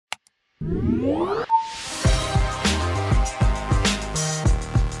What's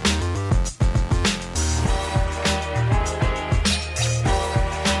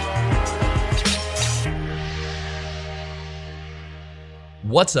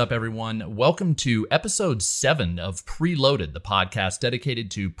up, everyone? Welcome to episode 7 of Preloaded, the podcast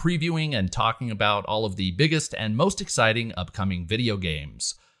dedicated to previewing and talking about all of the biggest and most exciting upcoming video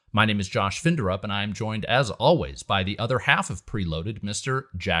games. My name is Josh Finderup, and I am joined, as always, by the other half of Preloaded, Mr.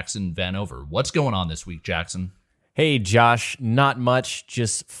 Jackson Vanover. What's going on this week, Jackson? Hey, Josh, not much,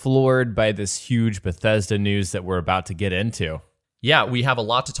 just floored by this huge Bethesda news that we're about to get into. Yeah, we have a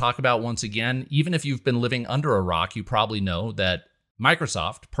lot to talk about once again. Even if you've been living under a rock, you probably know that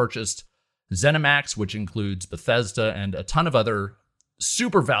Microsoft purchased ZeniMax, which includes Bethesda and a ton of other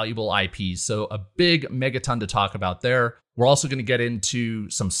super valuable IPs. So a big megaton to talk about there. We're also going to get into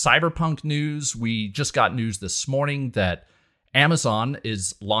some Cyberpunk news. We just got news this morning that Amazon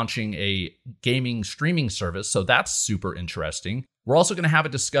is launching a gaming streaming service. So that's super interesting. We're also going to have a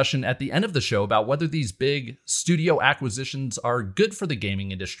discussion at the end of the show about whether these big studio acquisitions are good for the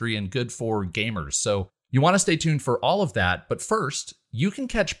gaming industry and good for gamers. So you want to stay tuned for all of that, but first, you can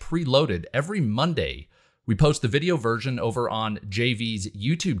catch Preloaded every Monday. We post the video version over on JV's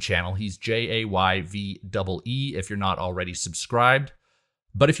YouTube channel. He's JAYVEE if you're not already subscribed.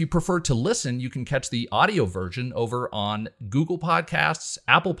 But if you prefer to listen, you can catch the audio version over on Google Podcasts,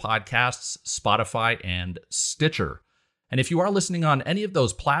 Apple Podcasts, Spotify, and Stitcher. And if you are listening on any of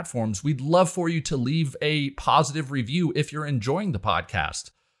those platforms, we'd love for you to leave a positive review if you're enjoying the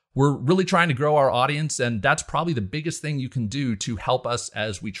podcast. We're really trying to grow our audience, and that's probably the biggest thing you can do to help us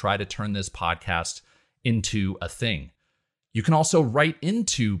as we try to turn this podcast into a thing. You can also write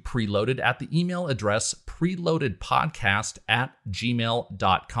into Preloaded at the email address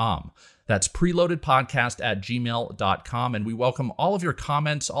preloadedpodcast@gmail.com. That's preloadedpodcast@gmail.com, and we welcome all of your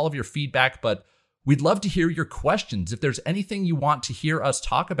comments, all of your feedback, but we'd love to hear your questions. If there's anything you want to hear us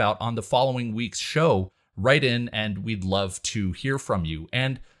talk about on the following week's show, write in, and we'd love to hear from you.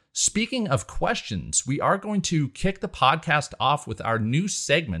 And speaking of questions, we are going to kick the podcast off with our new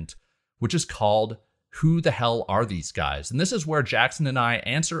segment, which is called Who the Hell Are These Guys? And this is where Jackson and I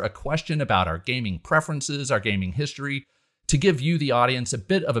answer a question about our gaming preferences, our gaming history, to give you, the audience, a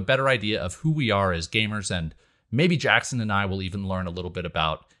bit of a better idea of who we are as gamers. And maybe Jackson and I will even learn a little bit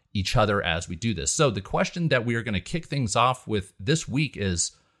about each other as we do this. So the question that we are going to kick things off with this week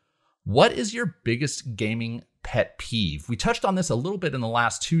is, what is your biggest gaming pet peeve? We touched on this a little bit in the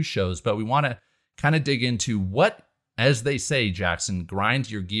last 2 shows, but we want to kind of dig into what, as they say, Jackson,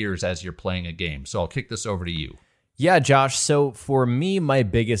 grinds your gears as you're playing a game. So I'll kick this over to you. Yeah, Josh. So for me, my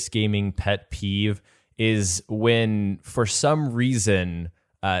biggest gaming pet peeve is when, for some reason,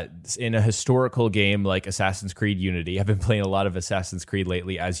 in a historical game like Assassin's Creed Unity, I've been playing a lot of Assassin's Creed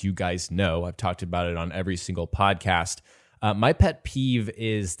lately, as you guys know. I've talked about it on every single podcast. My pet peeve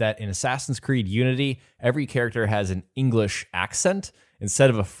is that in Assassin's Creed Unity, every character has an English accent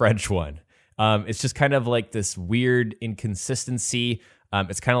instead of a French one. It's just kind of like this weird inconsistency.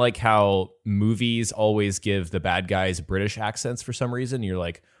 It's kind of like how movies always give the bad guys British accents for some reason. You're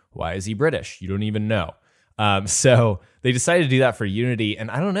like, why is he British? You don't even know. So they decided to do that for Unity, and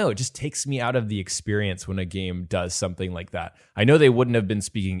I don't know, it just takes me out of the experience when a game does something like that. I know they wouldn't have been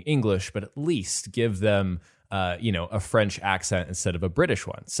speaking English, but at least give them a French accent instead of a British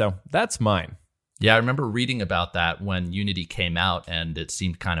one. So that's mine. Yeah, I remember reading about that when Unity came out, and it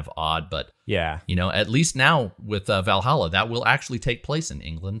seemed kind of odd, but yeah, at least now with Valhalla, that will actually take place in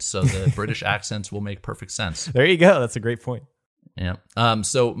England, so the British accents will make perfect sense. There you go. That's a great point. Yeah.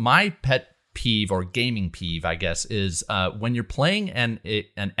 So my pet peeve, or gaming peeve, I guess, is when you're playing an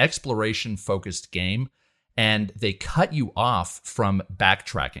exploration-focused game and they cut you off from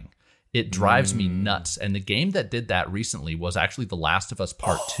backtracking. It drives me nuts. And the game that did that recently was actually The Last of Us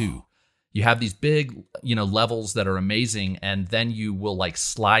Part 2. You have these big, levels that are amazing, and then you will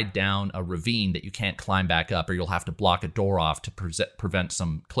slide down a ravine that you can't climb back up, or you'll have to block a door off to prevent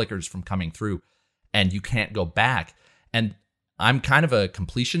some clickers from coming through, and you can't go back. And I'm kind of a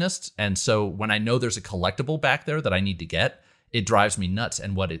completionist, and so when I know there's a collectible back there that I need to get, it drives me nuts.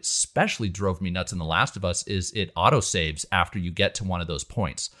 And what especially drove me nuts in The Last of Us is it autosaves after you get to one of those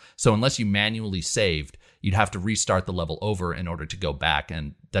points. So unless you manually saved, you'd have to restart the level over in order to go back,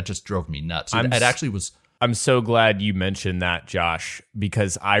 and that just drove me nuts. It actually was... I'm so glad you mentioned that, Josh,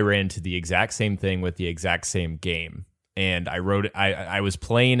 because I ran into the exact same thing with the exact same game. And I wrote it, I was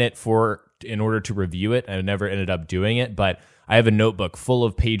playing it in order to review it. I never ended up doing it, but I have a notebook full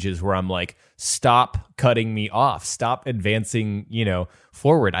of pages where I'm like, stop cutting me off, stop advancing,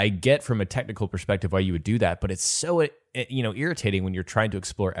 forward. I get from a technical perspective why you would do that, but it's so, irritating when you're trying to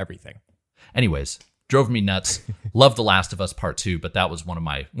explore everything. Anyways, drove me nuts. Loved The Last of Us Part 2, but that was one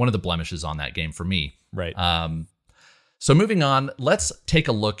of the blemishes on that game for me. Right. So moving on, let's take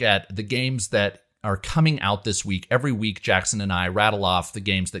a look at the games that are coming out this week. Every week, Jackson and I rattle off the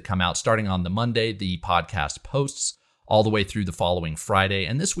games that come out starting on the Monday, the podcast posts, all the way through the following Friday.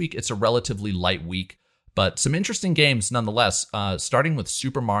 And this week, it's a relatively light week, but some interesting games nonetheless, starting with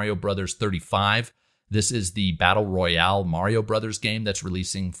Super Mario Bros. 35. This is the Battle Royale Mario Brothers game that's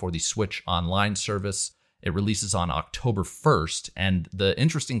releasing for the Switch Online service. It releases on October 1st, and the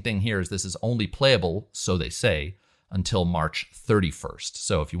interesting thing here is this is only playable, so they say, until March 31st.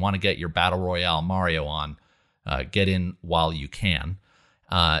 So if you want to get your Battle Royale Mario on, get in while you can.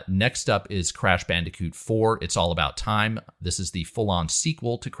 Next up is Crash Bandicoot 4. It's All About Time. This is the full-on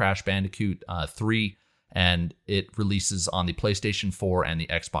sequel to Crash Bandicoot 3, and it releases on the PlayStation 4 and the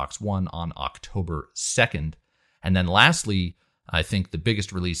Xbox One on October 2nd. And then lastly, I think the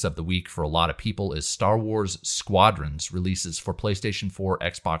biggest release of the week for a lot of people is Star Wars Squadrons, releases for PlayStation 4,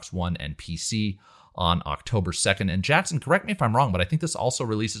 Xbox One, and PC on October 2nd. And Jackson, correct me if I'm wrong, but I think this also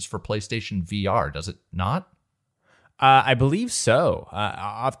releases for PlayStation VR, does it not? I believe so.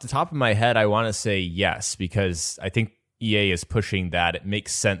 Off the top of my head, I want to say yes, because I think EA is pushing that. It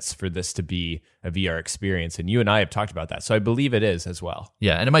makes sense for this to be a VR experience, and you and I have talked about that, so I believe it is as well.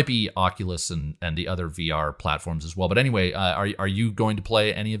 Yeah, and it might be Oculus and the other VR platforms as well. But anyway, are you going to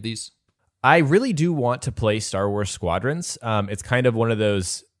play any of these? I really do want to play Star Wars Squadrons. It's kind of one of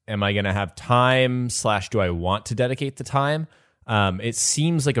those, am I going to have time / do I want to dedicate the time? It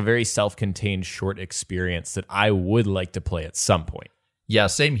seems like a very self-contained short experience that I would like to play at some point. Yeah,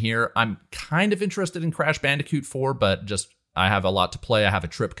 same here. I'm kind of interested in Crash Bandicoot 4, but just I have a lot to play. I have a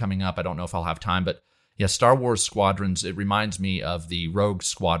trip coming up. I don't know if I'll have time, but yeah, Star Wars Squadrons, it reminds me of the Rogue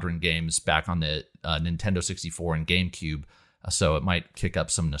Squadron games back on the Nintendo 64 and GameCube, so it might kick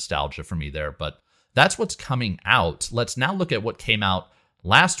up some nostalgia for me there, but that's what's coming out. Let's now look at what came out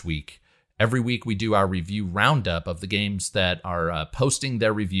last week. Every week we do our review roundup of the games that are posting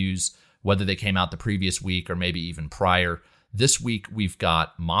their reviews, whether they came out the previous week or maybe even prior. This week, we've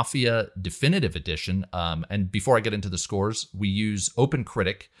got Mafia Definitive Edition. And before I get into the scores, we use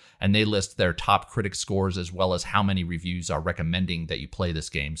OpenCritic, and they list their top critic scores as well as how many reviews are recommending that you play this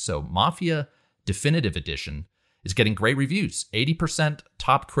game. So Mafia Definitive Edition is getting great reviews. 80%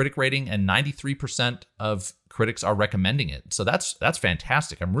 top critic rating and 93% of critics are recommending it. So that's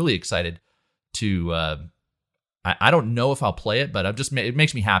fantastic. I'm really excited to... I don't know if I'll play it, but it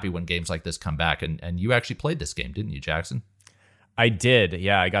makes me happy when games like this come back. And you actually played this game, didn't you, Jackson? I did.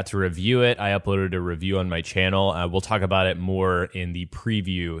 Yeah, I got to review it. I uploaded a review on my channel. We'll talk about it more in the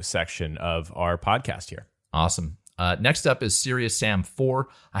preview section of our podcast here. Awesome. Next up is Serious Sam 4.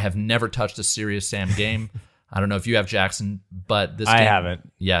 I have never touched a Serious Sam game. I don't know if you have, Jackson, but this game... I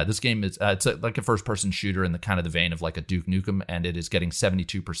haven't. Yeah, this game is like a first-person shooter in the kind of the vein of like a Duke Nukem, and it is getting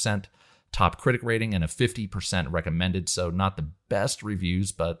 72% top critic rating and a 50% recommended, so not the best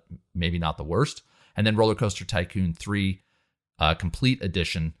reviews, but maybe not the worst. And then Roller Coaster Tycoon 3 Complete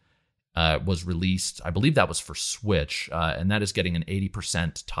Edition was released. I believe that was for Switch, and that is getting an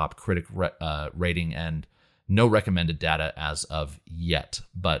 80% top critic rating and no recommended data as of yet.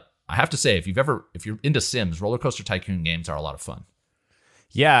 But I have to say, if you're into Sims, Roller Coaster Tycoon games are a lot of fun.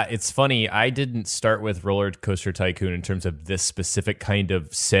 Yeah, it's funny. I didn't start with Roller Coaster Tycoon in terms of this specific kind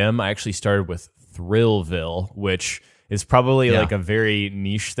of sim. I actually started with Thrillville, which is probably like a very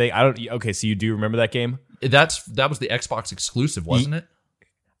niche thing. Okay, so you do remember that game? That was the Xbox exclusive, wasn't it?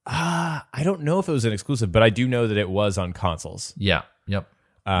 I don't know if it was an exclusive, but I do know that it was on consoles. Yeah. Yep.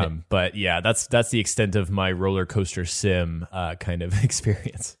 But yeah, that's the extent of my roller coaster sim kind of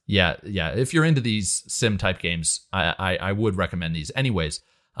experience. Yeah. If you're into these sim type games, I would recommend these. Anyways,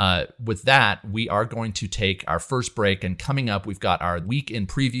 with that, we are going to take our first break, and coming up, we've got our week in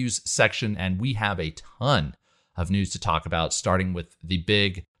previews section, and we have a ton of news to talk about, starting with the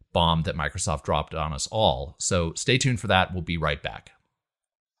big bomb that Microsoft dropped on us all. So stay tuned for that. We'll be right back.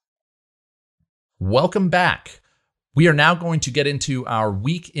 Welcome back. We are now going to get into our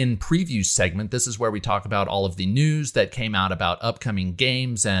week in preview segment. This is where we talk about all of the news that came out about upcoming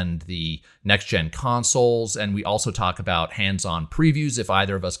games and the next-gen consoles, and we also talk about hands-on previews if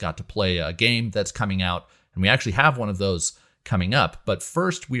either of us got to play a game that's coming out, and we actually have one of those coming up. But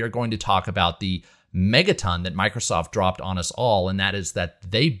first, we are going to talk about the megaton that Microsoft dropped on us all, and that is that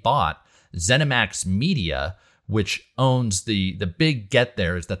they bought ZeniMax Media, which owns the big get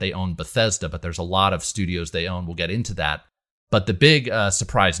there is that they own Bethesda, but there's a lot of studios they own. We'll get into that. But the big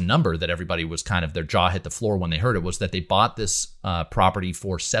surprise number that everybody was kind of their jaw hit the floor when they heard it was that they bought this property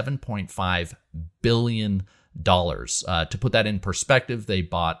for $7.5 billion. To put that in perspective, they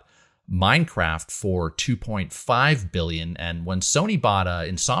bought Minecraft for $2.5 billion. And when Sony bought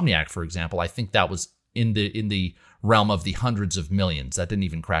Insomniac, for example, I think that was in the realm of the hundreds of millions. That didn't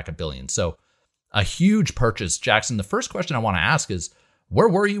even crack $1 billion. So a huge purchase. Jackson, the first question I want to ask is, where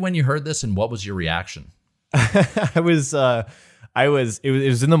were you when you heard this, and what was your reaction? It was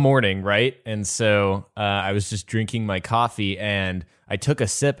in the morning, right? And so I was just drinking my coffee, and I took a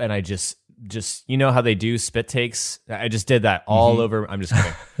sip, and I just you know how they do spit takes? I just did that all over. I'm just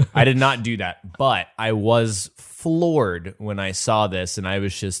kidding. I did not do that, but I was floored when I saw this, and I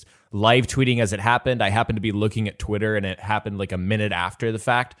was just live tweeting as it happened. I happened to be looking at Twitter, and it happened like a minute after the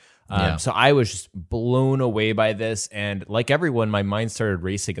fact. So I was just blown away by this, and like everyone, my mind started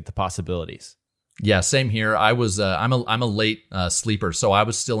racing at the possibilities. Yeah, same here. I was I'm a late sleeper, so I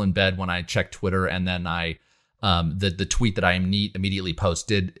was still in bed when I checked Twitter, and then the tweet that I immediately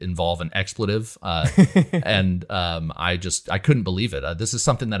posted involved an expletive, and I couldn't believe it. This is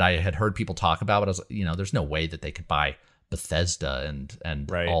something that I had heard people talk about, but I was, there's no way that they could buy Bethesda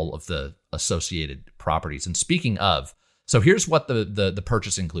and right. all of the associated properties. And speaking of, so here's what the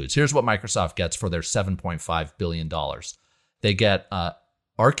purchase includes. Here's what Microsoft gets for their $7.5 billion. They get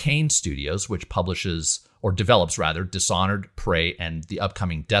Arcane Studios, which publishes or develops rather Dishonored, Prey, and the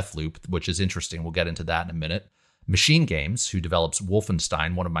upcoming Deathloop, which is interesting. We'll get into that in a minute. Machine Games, who develops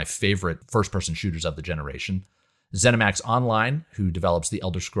Wolfenstein, one of my favorite first-person shooters of the generation. ZeniMax Online, who develops The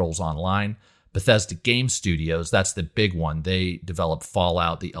Elder Scrolls Online. Bethesda Game Studios, that's the big one. They develop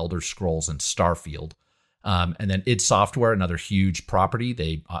Fallout, The Elder Scrolls, and Starfield. And then id Software, another huge property.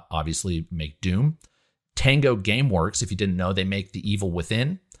 They obviously make Doom. Tango Gameworks, if you didn't know, they make The Evil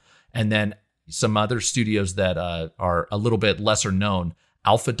Within. And then some other studios that are a little bit lesser known.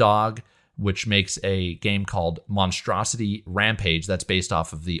 Alpha Dog, which makes a game called Monstrosity Rampage. That's based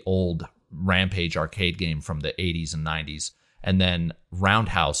off of the old Rampage arcade game from the 80s and 90s. And then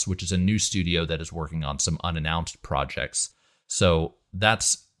Roundhouse, which is a new studio that is working on some unannounced projects. So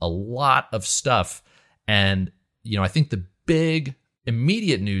that's a lot of stuff. And, I think the big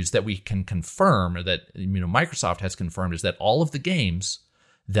immediate news that we can confirm, or that Microsoft has confirmed, is that all of the games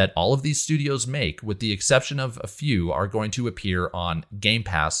that all of these studios make, with the exception of a few, are going to appear on Game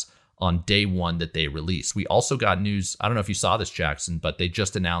Pass on day one that they release. We also got news, I don't know if you saw this, Jackson, but they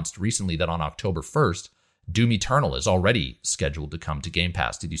just announced recently that on October 1st, Doom Eternal is already scheduled to come to Game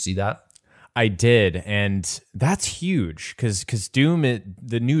Pass. Did you see that? I did, and that's huge because Doom,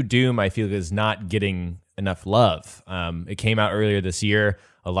 the new Doom, I feel is not getting enough love. It came out earlier this year.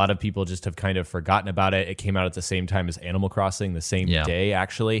 A lot of people just have kind of forgotten about it. It came out at the same time as Animal Crossing, the same day,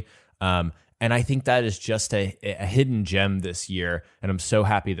 actually. And I think that is just a hidden gem this year, and I'm so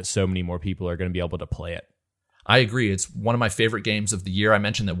happy that so many more people are going to be able to play it. I agree. It's one of my favorite games of the year. I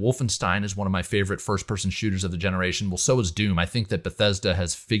mentioned that Wolfenstein is one of my favorite first-person shooters of the generation. Well, so is Doom. I think that Bethesda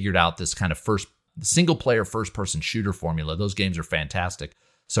has figured out this kind of single-player first-person shooter formula. Those games are fantastic.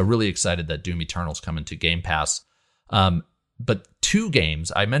 So really excited that Doom Eternal's coming to Game Pass. But two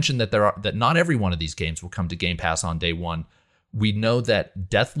games, I mentioned that not every one of these games will come to Game Pass on day one. We know that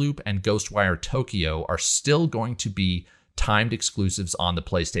Deathloop and Ghostwire Tokyo are still going to be timed exclusives on the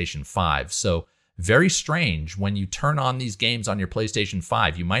PlayStation 5. So very strange, when you turn on these games on your PlayStation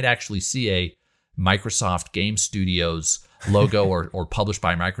 5, you might actually see a Microsoft Game Studios logo or published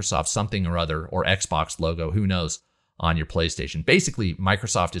by Microsoft something or other, or Xbox logo, who knows, on your PlayStation. Basically,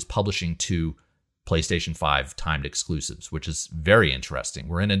 Microsoft is publishing two PlayStation 5 timed exclusives, which is very interesting.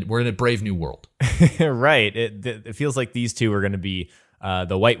 We're in a brave new world. Right. It feels like these two are going to be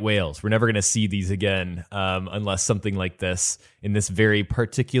the white whales. We're never going to see these again unless something like this, in this very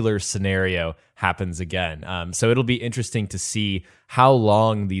particular scenario, happens again. So it'll be interesting to see how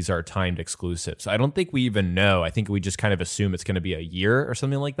long these are timed exclusives. I don't think we even know. I think we just kind of assume it's going to be a year or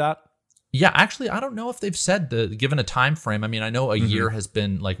something like that. Yeah, actually, I don't know if they've said given a time frame. I mean, I know a year has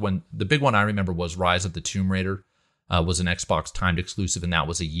been, like, when the big one I remember was Rise of the Tomb Raider. Was an Xbox timed exclusive, and that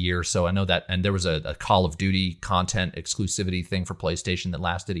was a year. So I know that, and there was a Call of Duty content exclusivity thing for PlayStation that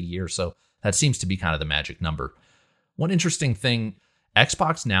lasted a year. So that seems to be kind of the magic number. One interesting thing,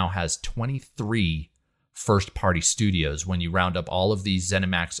 Xbox now has 23 first-party studios when you round up all of these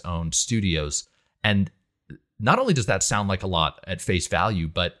ZeniMax-owned studios. And not only does that sound like a lot at face value,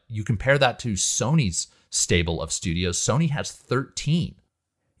 but you compare that to Sony's stable of studios. Sony has 13.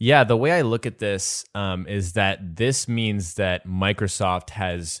 Yeah, the way I look at this is that this means that Microsoft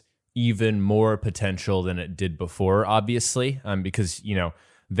has even more potential than it did before, obviously, because,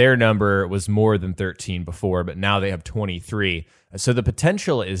 their number was more than 13 before, but now they have 23. So the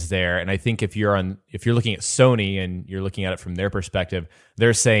potential is there. And I think if you're looking at Sony and you're looking at it from their perspective,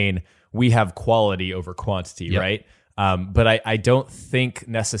 they're saying we have quality over quantity, right? But I don't think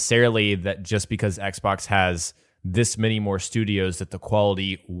necessarily that just because Xbox has this many more studios that the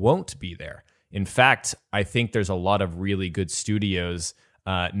quality won't be there. In fact, I think there's a lot of really good studios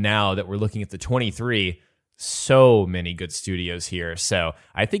now that we're looking at the 23. So many good studios here. So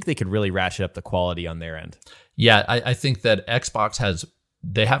I think they could really ratchet up the quality on their end. Yeah, I think that Xbox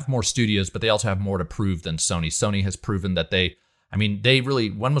they have more studios, but they also have more to prove than Sony. Sony has proven that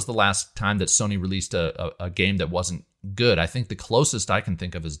when was the last time that Sony released a game that wasn't good? I think the closest I can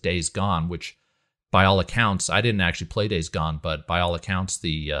think of is Days Gone, which by all accounts, I didn't actually play Days Gone, but by all accounts,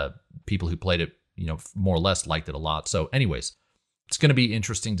 the people who played it, more or less liked it a lot. So anyways, it's going to be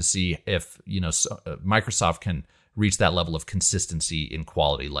interesting to see if, Microsoft can reach that level of consistency in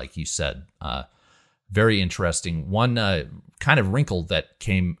quality, like you said. Very interesting. One kind of wrinkle that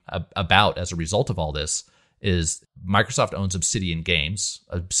came about as a result of all this is Microsoft owns Obsidian Games.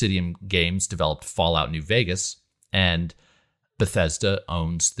 Obsidian Games developed Fallout New Vegas, and Bethesda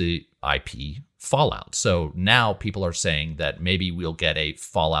owns the IP Fallout. So now people are saying that maybe we'll get a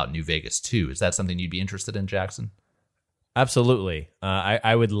Fallout New Vegas 2. Is that something you'd be interested in, Jackson? Absolutely.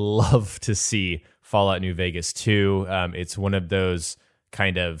 I would love to see Fallout New Vegas 2. It's one of those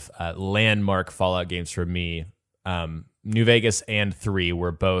kind of landmark Fallout games for me. New Vegas and 3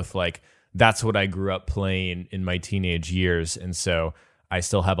 were both like, that's what I grew up playing in my teenage years. And so I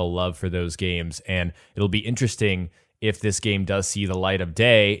still have a love for those games. And it'll be interesting if this game does see the light of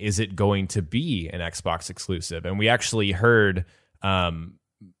day. Is it going to be an Xbox exclusive? And we actually heard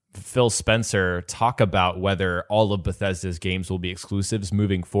Phil Spencer talk about whether all of Bethesda's games will be exclusives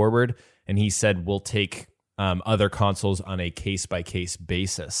moving forward. And he said, we'll take other consoles on a case-by-case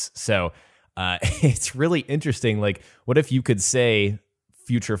basis. So it's really interesting. Like, what if you could say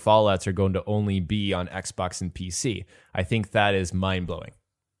future Fallouts are going to only be on Xbox and PC? I think that is mind-blowing.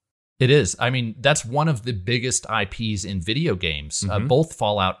 It is. I mean, that's one of the biggest IPs in video games, both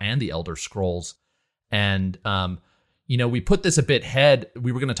Fallout and the Elder Scrolls. And, we put this a bit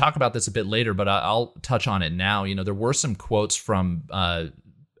we were going to talk about this a bit later, but I'll touch on it now. There were some quotes from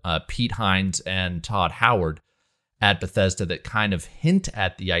Pete Hines and Todd Howard at Bethesda that kind of hint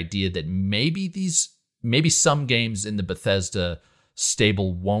at the idea that maybe some games in the Bethesda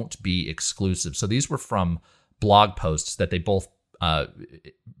stable won't be exclusive. So these were from blog posts that they both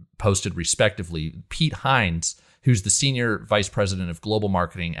posted respectively. Pete Hines, who's the senior vice president of global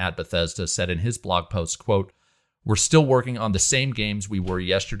marketing at Bethesda, said in his blog post, quote, "We're still working on the same games we were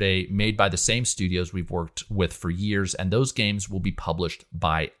yesterday, made by the same studios we've worked with for years, and those games will be published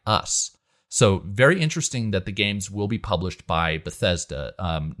by us." So very interesting that the games will be published by Bethesda,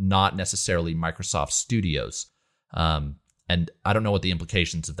 not necessarily Microsoft Studios. And I don't know what the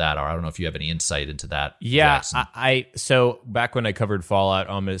implications of that are. I don't know if you have any insight into that. Yeah, so back when I covered Fallout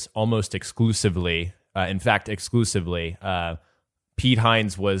almost exclusively, in fact, exclusively, Pete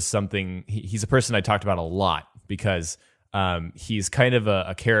Hines was something, he's a person I talked about a lot because he's kind of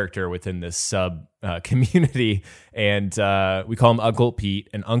a character within this sub community, and we call him Uncle Pete,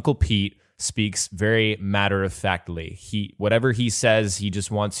 and Uncle Pete speaks very matter-of-factly. Whatever he says, he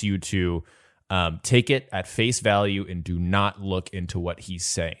just wants you to take it at face value and do not look into what he's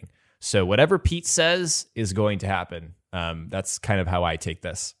saying. So whatever Pete says is going to happen. That's kind of how I take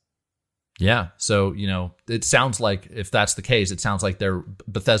this. Yeah. So, it sounds like if that's the case, it sounds like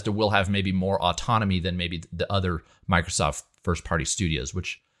Bethesda will have maybe more autonomy than maybe the other Microsoft first-party studios,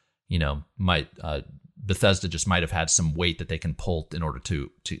 which, Bethesda just might have had some weight that they can pull in order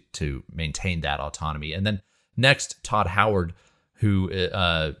to maintain that autonomy. And then next, Todd Howard, who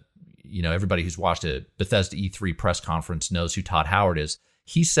everybody who's watched a Bethesda E3 press conference knows who Todd Howard is.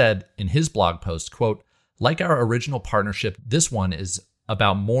 He said in his blog post, quote, "Like our original partnership, this one is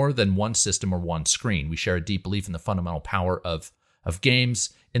about more than one system or one screen. We share a deep belief in the fundamental power of games,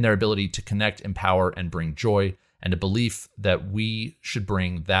 in their ability to connect, empower, and bring joy, and a belief that we should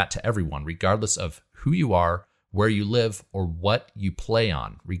bring that to everyone, regardless of who you are, where you live, or what you play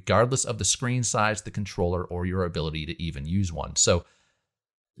on, regardless of the screen size, the controller, or your ability to even use one." So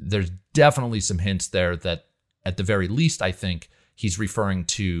there's definitely some hints there that, at the very least, I think he's referring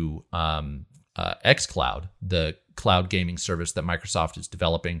to xCloud, the cloud gaming service that Microsoft is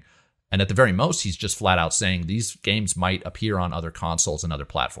developing. And at the very most, he's just flat out saying these games might appear on other consoles and other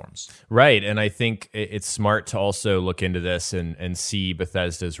platforms. Right. And I think it's smart to also look into this and see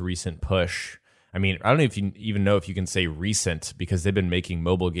Bethesda's recent push. I mean, I don't know if you even know if you can say recent, because they've been making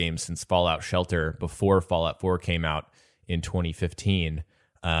mobile games since Fallout Shelter, before Fallout 4 came out in 2015.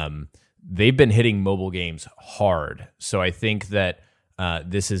 They've been hitting mobile games hard. So I think that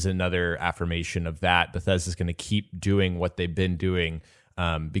this is another affirmation of that. Bethesda's going to keep doing what they've been doing,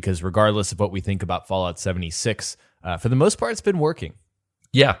 because regardless of what we think about Fallout 76, for the most part, it's been working.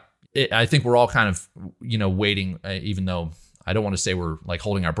 Yeah, I think we're all kind of, waiting, even though I don't want to say we're like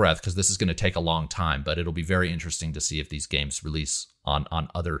holding our breath because this is going to take a long time, but it'll be very interesting to see if these games release on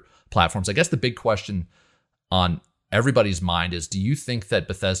other platforms. I guess the big question on everybody's mind is, do you think that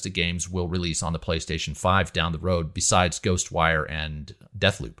Bethesda games will release on the PlayStation 5 down the road besides Ghostwire and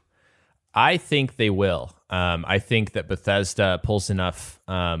Deathloop? I think they will. I think that Bethesda pulls enough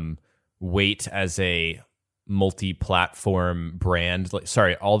weight as a multi-platform brand.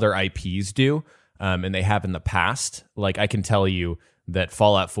 All their IPs do, and they have in the past. Like, I can tell you that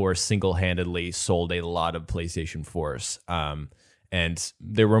Fallout 4 single-handedly sold a lot of PlayStation 4s. And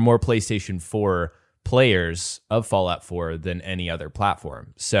there were more PlayStation 4 players of Fallout 4 than any other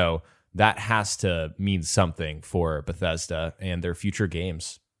platform. So that has to mean something for Bethesda and their future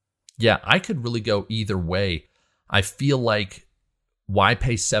games. Yeah, I could really go either way. I feel like, why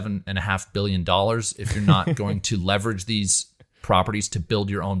pay $7.5 billion if you're not going to leverage these properties to build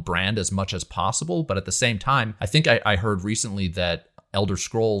your own brand as much as possible? But at the same time, I think I heard recently that Elder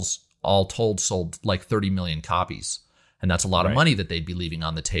Scrolls all told sold like 30 million copies. And that's a lot of money that they'd be leaving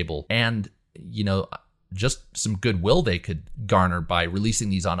on the table. And, just some goodwill they could garner by releasing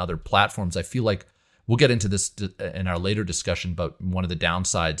these on other platforms. I feel like we'll get into this in our later discussion, but one of the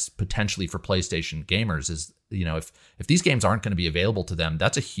downsides potentially for PlayStation gamers is, if these games aren't going to be available to them,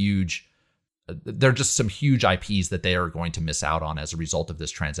 they're just some huge IPs that they are going to miss out on as a result of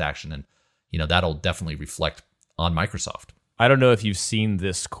this transaction. And, that'll definitely reflect on Microsoft. I don't know if you've seen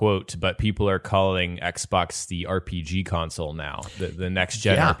this quote, but people are calling Xbox the RPG console now, the next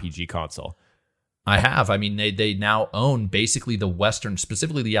gen RPG console. I have. I mean, they now own basically the Western,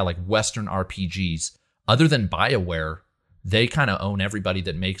 specifically, Western RPGs. Other than BioWare, they kind of own everybody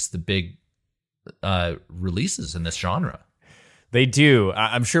that makes the big releases in this genre. They do.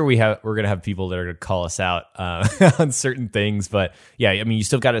 I'm sure we're going to have people that are going to call us out on certain things, but yeah, I mean, you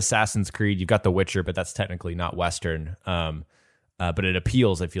still got Assassin's Creed, you've got The Witcher, but that's technically not Western. But it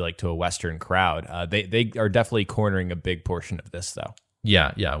appeals, I feel like, to a Western crowd. They are definitely cornering a big portion of this, though.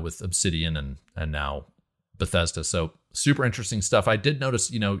 Yeah, with Obsidian and now Bethesda. So super interesting stuff. I did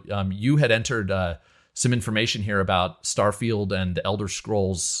notice, you had entered some information here about Starfield and the Elder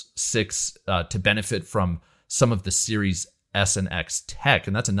Scrolls 6 to benefit from some of the Series S and X tech.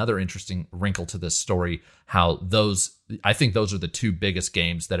 And that's another interesting wrinkle to this story, how I think those are the two biggest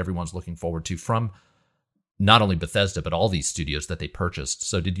games that everyone's looking forward to from not only Bethesda, but all these studios that they purchased.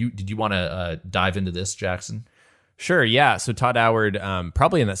 So did you want to dive into this, Jackson? Sure, yeah. So Todd Howard,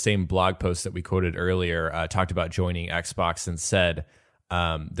 probably in that same blog post that we quoted earlier, talked about joining Xbox and said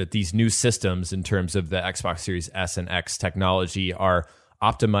that these new systems in terms of the Xbox Series S and X technology are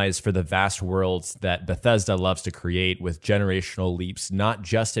optimized for the vast worlds that Bethesda loves to create, with generational leaps not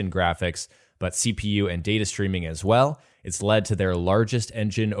just in graphics, but CPU and data streaming as well. It's led to their largest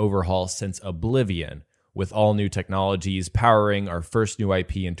engine overhaul since Oblivion, with all new technologies powering our first new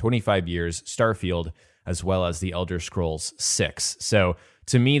IP in 25 years, Starfield, as well as the Elder Scrolls 6. So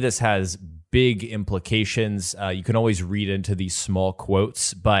to me, this has big implications. You can always read into these small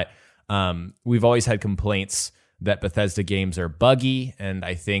quotes, but we've always had complaints that Bethesda games are buggy, and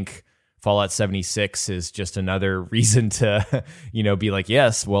I think Fallout 76 is just another reason to, be like,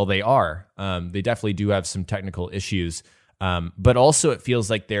 yes, well, they are. They definitely do have some technical issues, but also it feels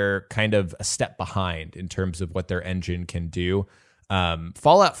like they're kind of a step behind in terms of what their engine can do.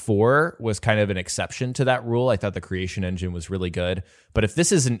 Fallout 4 was kind of an exception to that rule. I thought the creation engine was really good, but if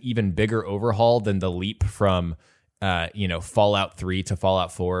this is an even bigger overhaul than the leap from, Fallout 3 to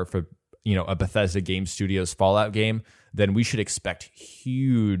Fallout 4 for, a Bethesda Game Studios Fallout game, then we should expect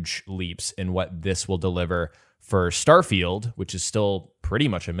huge leaps in what this will deliver for Starfield, which is still pretty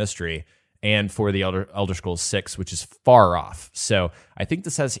much a mystery, and for the Elder Scrolls 6, which is far off. So I think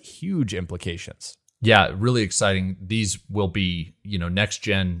this has huge implications. Yeah, really exciting. These will be, next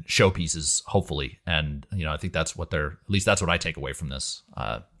gen showpieces, hopefully. And, I think that's what at least that's what I take away from this.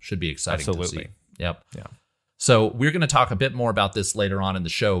 Should be exciting to see. Yep. Yeah. So we're going to talk a bit more about this later on in the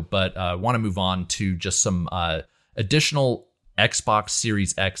show, but I want to move on to just some additional Xbox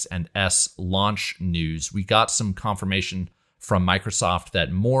Series X and S launch news. We got some confirmation from Microsoft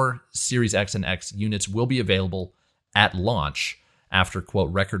that more Series X and X units will be available at launch after,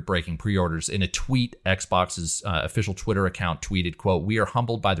 quote, record-breaking pre-orders. In a tweet, Xbox's official Twitter account tweeted, quote, "We are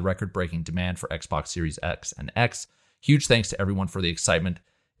humbled by the record-breaking demand for Xbox Series X and X. Huge thanks to everyone for the excitement.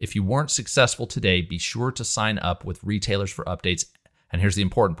 If you weren't successful today, be sure to sign up with retailers for updates." And here's the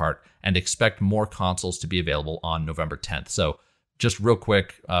important part, and expect more consoles to be available on November 10th. So just real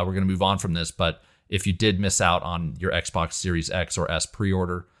quick, we're going to move on from this, but if you did miss out on your Xbox Series X or S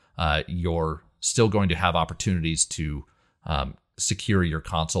pre-order, your still going to have opportunities to secure your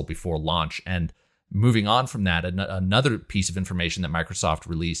console before launch. And moving on from that, another piece of information that Microsoft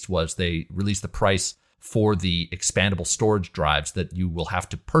released was they released the price for the expandable storage drives that you will have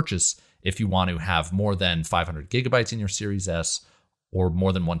to purchase if you want to have more than 500 gigabytes in your Series S or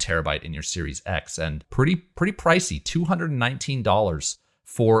more than 1 terabyte in your Series X. And pretty pricey, $219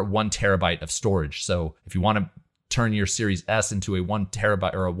 for 1 terabyte of storage. So if you want to turn your Series S into a 1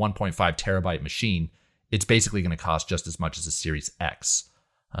 terabyte or a 1.5 terabyte machine, it's basically going to cost just as much as a Series X.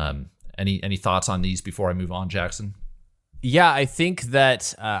 Any thoughts on these before I move on, Jackson? Yeah, I think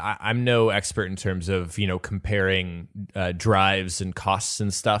that I'm no expert in terms of, comparing drives and costs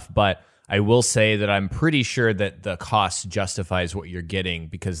and stuff, but I will say that I'm pretty sure that the cost justifies what you're getting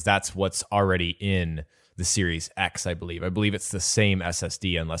because that's what's already in the Series X, I believe. I believe it's the same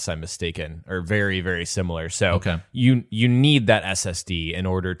SSD, unless I'm mistaken, or very, very similar. So you need that SSD in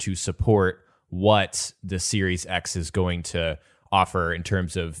order to support what the Series X is going to offer in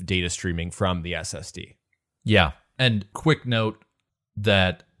terms of data streaming from the SSD. Yeah. And quick note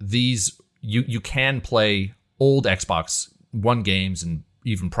that these you can play old Xbox One games and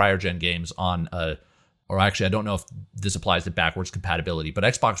even prior gen games on or actually I don't know if this applies to backwards compatibility, but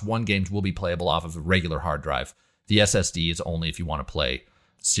Xbox One games will be playable off of a regular hard drive. The SSD is only if you want to play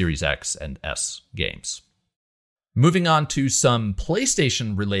Series X and S games. Moving on to some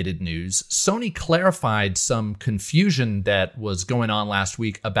PlayStation related news, Sony clarified some confusion that was going on last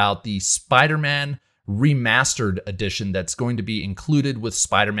week about the Spider-Man Remastered edition that's going to be included with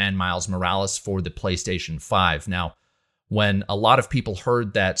Spider-Man Miles Morales for the PlayStation 5. Now, when a lot of people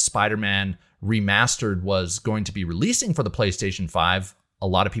heard that Spider-Man Remastered was going to be releasing for the PlayStation 5, a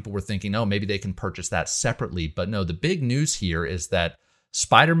lot of people were thinking, oh, maybe they can purchase that separately. But no, the big news here is that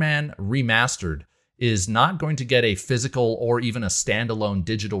Spider-Man Remastered is not going to get a physical or even a standalone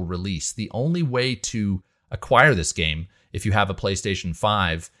digital release. The only way to acquire this game, if you have a PlayStation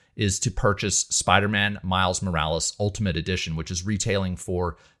 5, is to purchase Spider-Man Miles Morales Ultimate Edition, which is retailing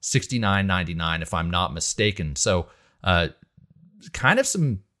for $69.99, if I'm not mistaken. So, kind of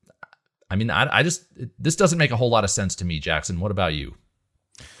some. I mean, this doesn't make a whole lot of sense to me, Jackson. What about you?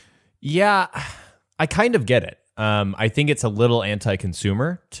 Yeah, I kind of get it. I think it's a little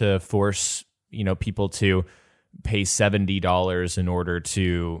anti-consumer to force, people to pay $70 in order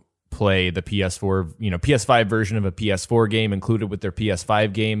to play the PS4, PS5 version of a PS4 game included with their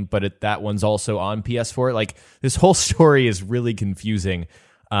PS5 game, but that one's also on PS4. Like, this whole story is really confusing.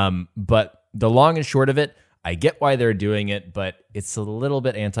 But the long and short of it, I get why they're doing it, but it's a little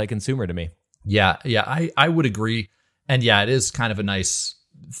bit anti-consumer to me. Yeah, I would agree. And yeah, it is kind of a nice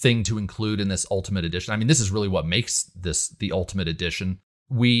thing to include in this Ultimate Edition. I mean, this is really what makes this the Ultimate Edition.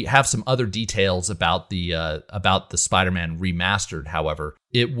 We have some other details about the Spider-Man Remastered. However,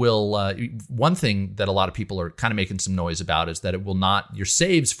 it will. One thing that a lot of people are kind of making some noise about is that it will not. Your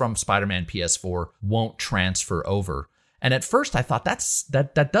saves from Spider-Man PS4 won't transfer over. And at first, I thought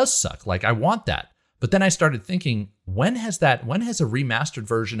that does suck. Like, I want that. But then I started thinking, when has a remastered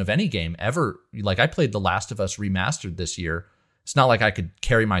version of any game ever? Like, I played The Last of Us Remastered this year. It's not like I could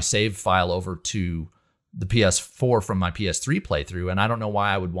carry my save file over to the PS4 from my PS3 playthrough, and I don't know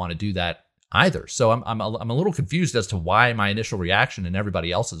why I would want to do that either. So I'm a little confused as to why my initial reaction and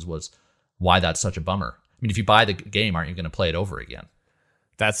everybody else's was why that's such a bummer. I mean, if you buy the game, aren't you going to play it over again?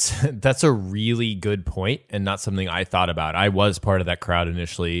 That's a really good point, and not something I thought about. I was part of that crowd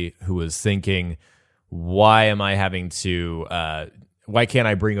initially who was thinking, why am I having to? Why can't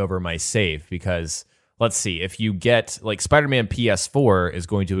I bring over my save? Because let's see, if you get, like, Spider-Man PS4 is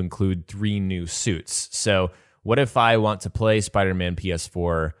going to include 3 new suits. So what if I want to play Spider-Man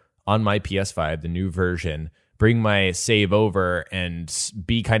PS4 on my PS5, the new version, bring my save over and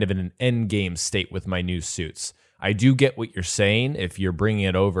be kind of in an end game state with my new suits? I do get what you're saying. If you're bringing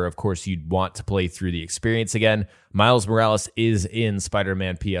it over, of course, you'd want to play through the experience again. Miles Morales is in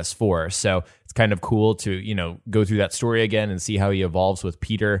Spider-Man PS4, so it's kind of cool to, go through that story again and see how he evolves with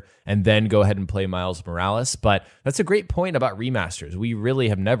Peter and then go ahead and play Miles Morales. But that's a great point about remasters. We really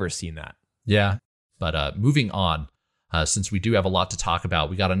have never seen that. Yeah. But moving on, since we do have a lot to talk about,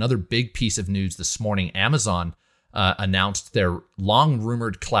 we got another big piece of news this morning. Amazon announced their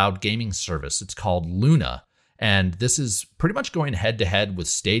long-rumored cloud gaming service. It's called Luna. And this is pretty much going head-to-head with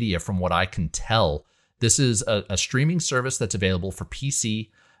Stadia from what I can tell. This is a streaming service that's available for PC,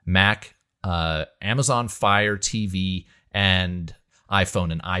 Mac, Amazon Fire TV, and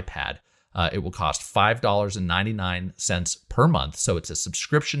iPhone and iPad. It will cost $5.99 per month. So it's a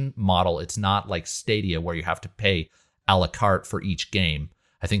subscription model. It's not like Stadia where you have to pay a la carte for each game.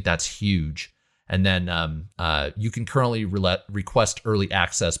 I think that's huge. And then you can currently request early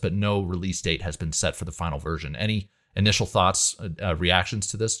access, but no release date has been set for the final version. Any initial thoughts, reactions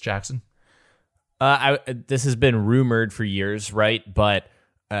to this, Jackson? This has been rumored for years, right? But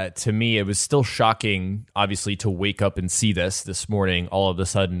to me, it was still shocking, obviously, to wake up and see this morning. All of a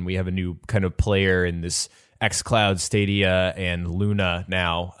sudden, we have a new kind of player in this xCloud, Stadia, and Luna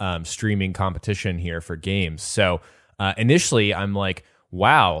now streaming competition here for games. So initially, I'm like,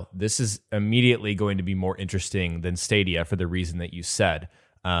 wow, this is immediately going to be more interesting than Stadia for the reason that you said.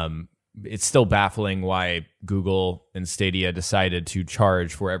 It's still baffling why Google and Stadia decided to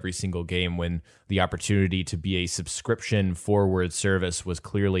charge for every single game when the opportunity to be a subscription forward service was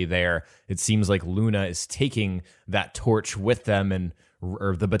clearly there. It seems like Luna is taking that torch with them,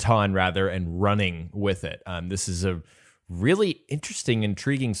 or the baton rather, and running with it. This is a really interesting,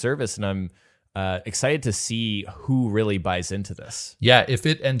 intriguing service, and I'm excited to see who really buys into this. Yeah, if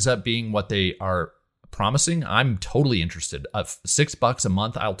it ends up being what they are promising, I'm totally interested. $6 a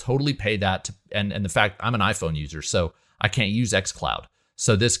month, I'll totally pay that. And the fact I'm an iPhone user, so I can't use xCloud.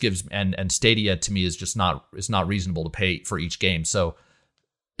 So this gives and Stadia to me is just it's not reasonable to pay for each game. So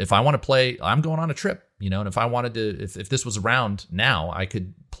if I want to play, I'm going on a trip, and if I wanted to, if this was around now, I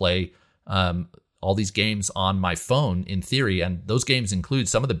could play all these games on my phone in theory. And those games include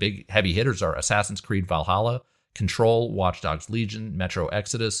some of the big heavy hitters are Assassin's Creed Valhalla, Control, Watch Dogs Legion, Metro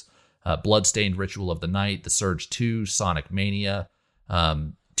Exodus, Bloodstained Ritual of the Night, The Surge 2, Sonic Mania,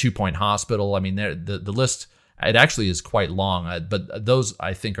 2 Point Hospital. I mean, the list, it actually is quite long, but those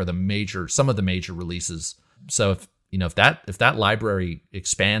I think are some of the major releases. So if that library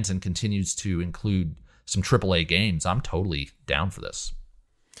expands and continues to include some AAA games, I'm totally down for this.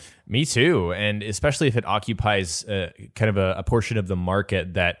 Me too, and especially if it occupies kind of a portion of the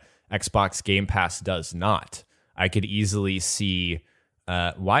market that Xbox Game Pass does not. I could easily see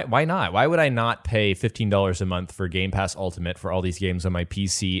why not? Why would I not pay $15 a month for Game Pass Ultimate for all these games on my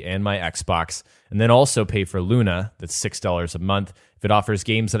PC and my Xbox, and then also pay for Luna, that's $6 a month, if it offers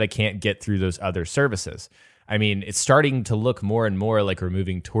games that I can't get through those other services? I mean, it's starting to look more and more like we're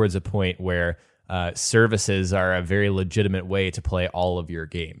moving towards a point where services are a very legitimate way to play all of your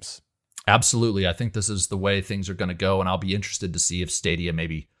games. Absolutely. I think this is the way things are going to go, and I'll be interested to see if Stadia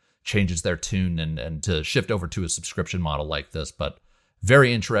maybe changes their tune and to shift over to a subscription model like this. But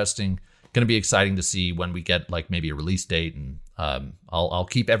very interesting. Going to be exciting to see when we get like maybe a release date, and I'll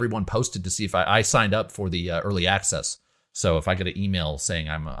keep everyone posted to see if I signed up for the early access. So if I get an email saying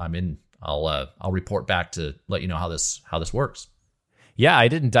I'm in, I'll report back to let you know how this works. Yeah, I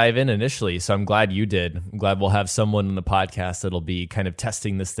didn't dive in initially, so I'm glad you did. I'm glad we'll have someone on the podcast that'll be kind of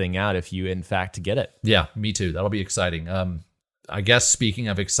testing this thing out if you, in fact, get it. Yeah, me too. That'll be exciting. I guess speaking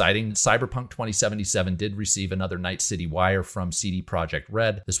of exciting, Cyberpunk 2077 did receive another Night City Wire from CD Projekt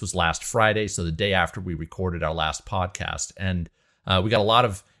Red. This was last Friday, so the day after we recorded our last podcast. And we got a lot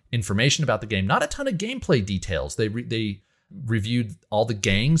of information about the game. Not a ton of gameplay details. They reviewed all the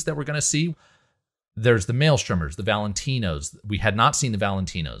gangs that we're going to see. There's the Maelstromers, the Valentinos. We had not seen the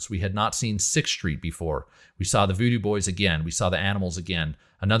Valentinos. We had not seen 6th Street before. We saw the Voodoo Boys again. We saw the Animals again.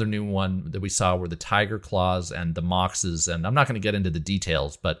 Another new one that we saw were the Tiger Claws and the Moxes. And I'm not going to get into the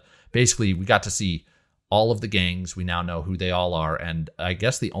details, but basically we got to see all of the gangs. We now know who they all are. And I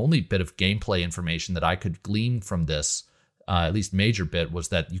guess the only bit of gameplay information that I could glean from this, at least major bit, was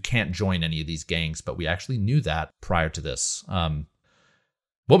that you can't join any of these gangs. But we actually knew that prior to this.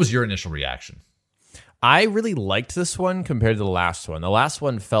 What was your initial reaction? I really liked this one compared to the last one. The last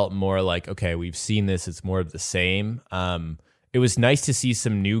one felt more like, okay, we've seen this. It's more of the same. It was nice to see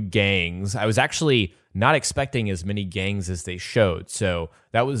some new gangs. I was actually not expecting as many gangs as they showed. So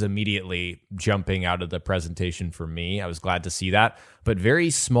that was immediately jumping out of the presentation for me. I was glad to see that. But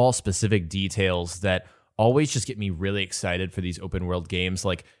very small, specific details that always just get me really excited for these open world games.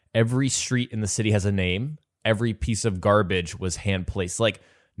 Like every street in the city has a name. Every piece of garbage was hand placed. Like,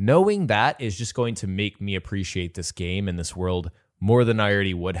 knowing that is just going to make me appreciate this game and this world more than I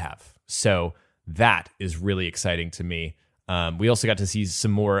already would have. So that is really exciting to me. We also got to see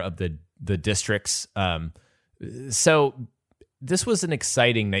some more of the districts. So this was an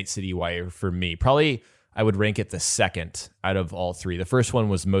exciting Night City Wire for me. Probably I would rank it the second out of all three. The first one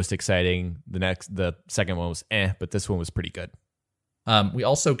was most exciting. The second one was but this one was pretty good. We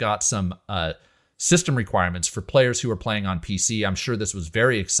also got some system requirements for players who are playing on PC. I'm sure this was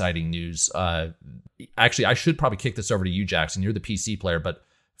very exciting news. Actually, I should probably kick this over to you, Jackson. You're the PC player, but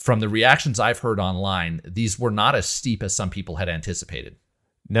from the reactions I've heard online, these were not as steep as some people had anticipated.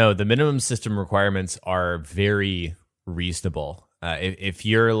 No, the minimum system requirements are very reasonable. If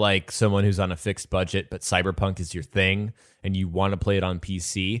you're like someone who's on a fixed budget, but Cyberpunk is your thing and you want to play it on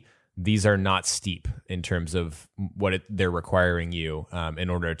PC, these are not steep in terms of what they're requiring you in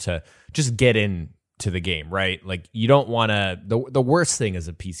order to just get into the game, right? Like you don't want to, the worst thing as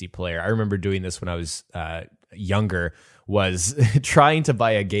a PC player, I remember doing this when I was younger, was trying to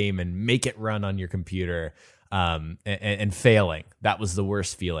buy a game and make it run on your computer and failing. That was the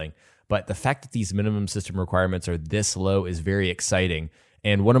worst feeling. But the fact that these minimum system requirements are this low is very exciting.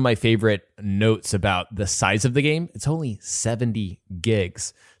 And one of my favorite notes about the size of the game, it's only 70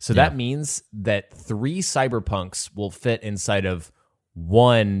 gigs. So that means that 3 Cyberpunks will fit inside of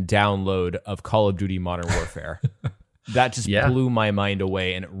 1 download of Call of Duty Modern Warfare. That just blew my mind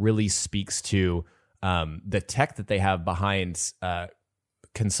away, and it really speaks to the tech that they have behind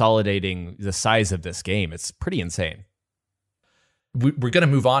consolidating the size of this game. It's pretty insane. We're going to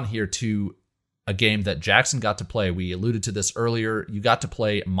move on here to a game that Jackson got to play. We alluded to this earlier. You got to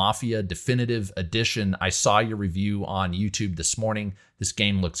play Mafia Definitive Edition. I saw your review on YouTube this morning. This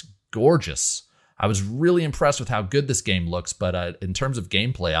game looks gorgeous. I was really impressed with how good this game looks, but in terms of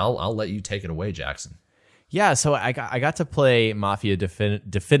gameplay, I'll let you take it away, Jackson. Yeah, so I got to play Mafia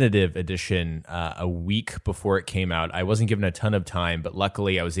Definitive Edition a week before it came out. I wasn't given a ton of time, but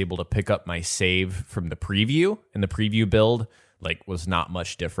luckily I was able to pick up my save from the preview, and the preview build was not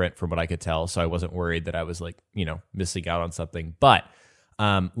much different from what I could tell, so I wasn't worried that I was missing out on something. But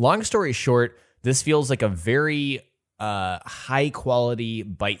long story short, this feels like a very high quality,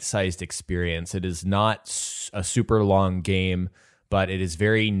 bite-sized experience. It is not a super long game, but it is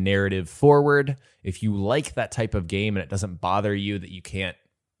very narrative forward. If you like that type of game and it doesn't bother you that you can't,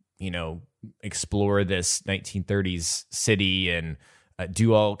 explore this 1930s city and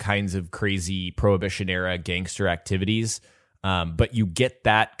do all kinds of crazy Prohibition era gangster activities, but you get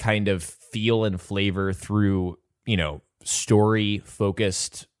that kind of feel and flavor through,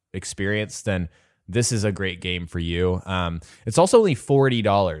 story-focused experience, then this is a great game for you. It's also only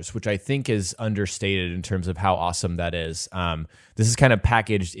 $40, which I think is understated in terms of how awesome that is. This is kind of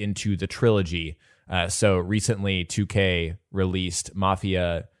packaged into the trilogy. So recently, 2K released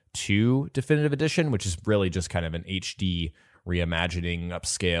Mafia 2 Definitive Edition, which is really just kind of an HD reimagining,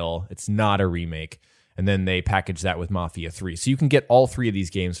 upscale. It's not a remake. And then they packaged that with Mafia 3. So you can get all 3 of these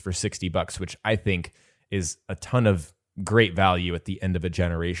games for $60, which I think is a ton of great value at the end of a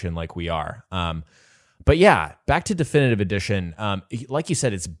generation like we are. But yeah, back to Definitive Edition. Like you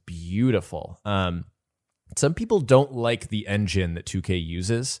said, it's beautiful. Some people don't like the engine that 2K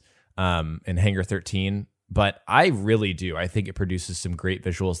uses in Hangar 13, but I really do. I think it produces some great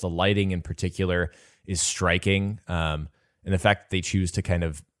visuals. The lighting in particular is striking. And the fact that they choose to kind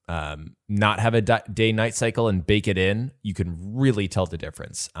of not have a day-night cycle and bake it in, you can really tell the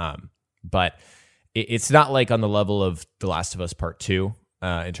difference. But it's not like on the level of The Last of Us Part 2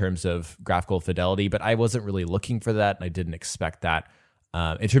 in terms of graphical fidelity, but I wasn't really looking for that, and I didn't expect that.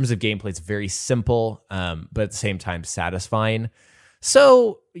 In terms of gameplay, it's very simple, but at the same time satisfying.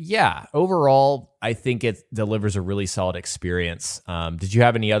 So, yeah, overall, I think it delivers a really solid experience. Did you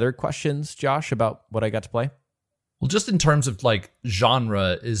have any other questions, Josh, about what I got to play? Well, just in terms of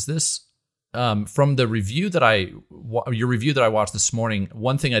genre, is this from the review your review that I watched this morning?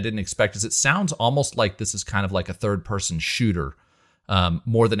 One thing I didn't expect is it sounds almost like this is kind of like a third-person shooter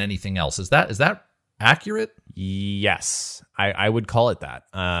more than anything else. Is that accurate? Yes, I would call it that.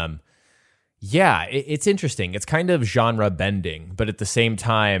 Yeah, it's interesting. It's kind of genre bending, but at the same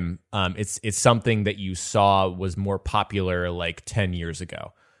time, it's something that you saw was more popular 10 years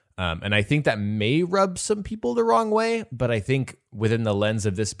ago. And I think that may rub some people the wrong way, but I think within the lens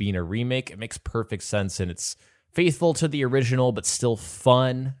of this being a remake, it makes perfect sense, and it's faithful to the original, but still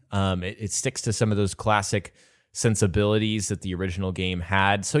fun. It sticks to some of those classic sensibilities that the original game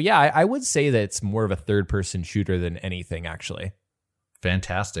had. So yeah, I would say that it's more of a third-person shooter than anything, actually.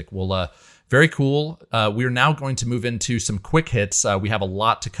 Fantastic. Well, very cool. We're now going to move into some quick hits. We have a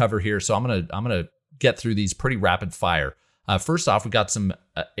lot to cover here, so I'm gonna get through these pretty rapid fire. First off, we got some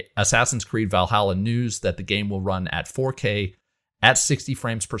Assassin's Creed Valhalla news that the game will run at 4K at 60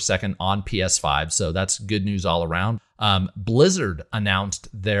 frames per second on PS5, so that's good news all around. Blizzard announced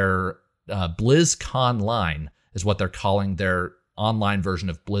their BlizzCon line, is what they're calling their online version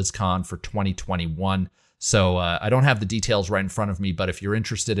of BlizzCon for 2021. So I don't have the details right in front of me, but if you're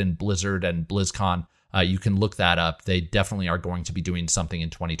interested in Blizzard and BlizzCon, you can look that up. They definitely are going to be doing something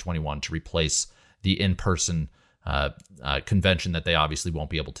in 2021 to replace the in-person convention that they obviously won't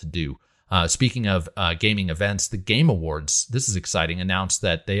be able to do. Speaking of gaming events, the Game Awards, this is exciting, announced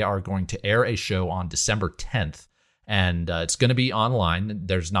that they are going to air a show on December 10th, and it's going to be online.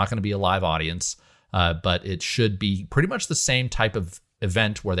 There's not going to be a live audience, but it should be pretty much the same type of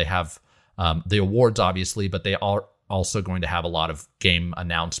event where they have the awards, obviously, but they are also going to have a lot of game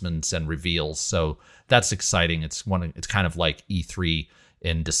announcements and reveals. So that's exciting. It's kind of like E3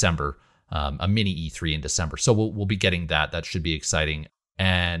 in December, a mini E3 in December. So we'll be getting that. That should be exciting.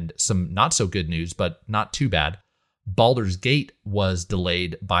 And some not so good news, but not too bad. Baldur's Gate was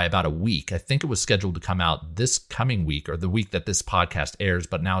delayed by about a week. I think it was scheduled to come out this coming week or the week that this podcast airs,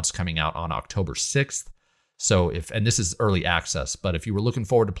 but now it's coming out on October 6th. So and this is early access, but if you were looking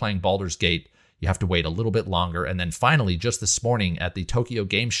forward to playing Baldur's Gate, you have to wait a little bit longer. And then finally, just this morning at the Tokyo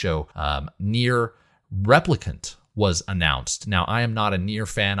Game Show, Nier Replicant was announced. Now, I am not a Nier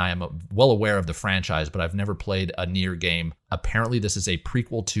fan. I am well aware of the franchise, but I've never played a Nier game. Apparently, this is a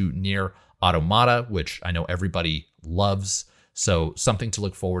prequel to Nier Automata, which I know everybody loves. So something to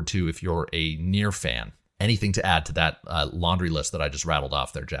look forward to if you're a Nier fan. Anything to add to that laundry list that I just rattled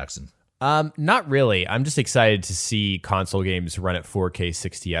off there, Jackson? Not really. I'm just excited to see console games run at 4K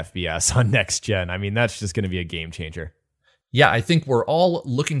 60 FPS on next gen. I mean, that's just going to be a game changer. Yeah, I think we're all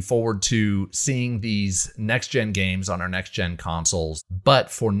looking forward to seeing these next-gen games on our next-gen consoles. But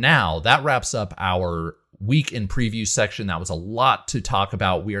for now, that wraps up our week in preview section. That was a lot to talk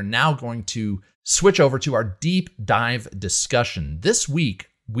about. We are now going to switch over to our deep dive discussion. This week,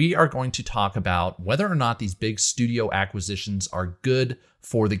 we are going to talk about whether or not these big studio acquisitions are good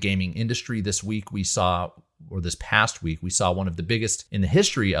for the gaming industry. This past week, we saw one of the biggest in the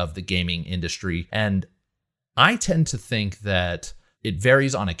history of the gaming industry. And I tend to think that it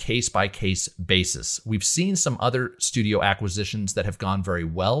varies on a case-by-case basis. We've seen some other studio acquisitions that have gone very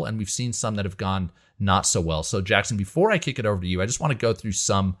well, and we've seen some that have gone not so well. So, Jackson, before I kick it over to you, I just want to go through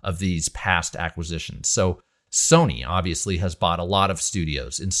some of these past acquisitions. So, Sony obviously has bought a lot of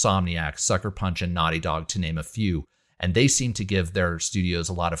studios, Insomniac, Sucker Punch, and Naughty Dog, to name a few. And they seem to give their studios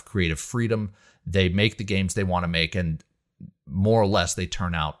a lot of creative freedom. They make the games they want to make, and more or less, they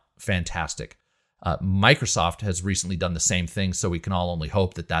turn out fantastic. Microsoft has recently done the same thing, so we can all only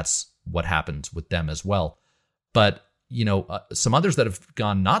hope that that's what happens with them as well. But, some others that have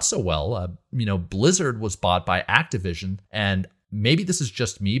gone not so well, Blizzard was bought by Activision, and maybe this is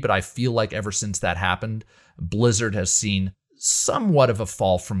just me, but I feel like ever since that happened, Blizzard has seen somewhat of a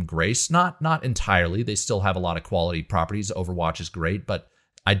fall from grace. Not entirely. They still have a lot of quality properties. Overwatch is great, but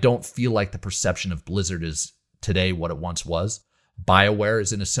I don't feel like the perception of Blizzard is today what it once was. BioWare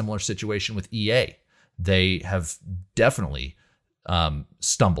is in a similar situation with EA. They have definitely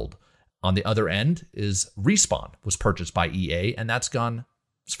stumbled. On the other end is Respawn was purchased by EA, and that's gone,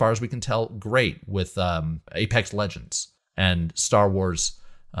 as far as we can tell, great with Apex Legends and Star Wars,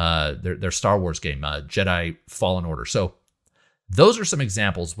 their Star Wars game, Jedi Fallen Order. So those are some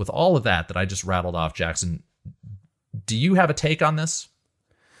examples. With all of that I just rattled off, Jackson, do you have a take on this?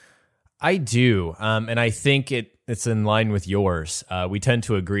 I do, and I think it's in line with yours. We tend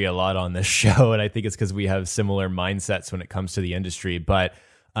to agree a lot on this show, and I think it's because we have similar mindsets when it comes to the industry. But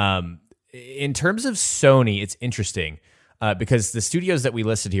in terms of Sony, it's interesting because the studios that we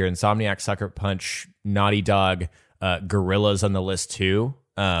listed here, Insomniac, Sucker Punch, Naughty Dog, Guerrilla's on the list too,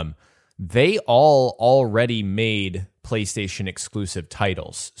 they all already made PlayStation exclusive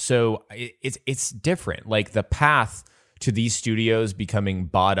titles. So it's different. Like the path to these studios becoming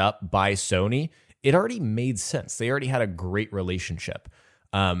bought up by Sony, it already made sense. They already had a great relationship.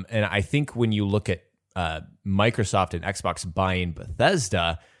 And I think when you look at Microsoft and Xbox buying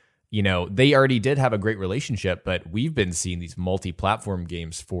Bethesda, they already did have a great relationship, but we've been seeing these multi-platform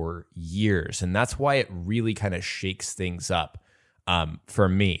games for years. And that's why it really kind of shakes things up for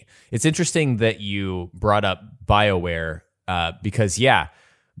me. It's interesting that you brought up BioWare because,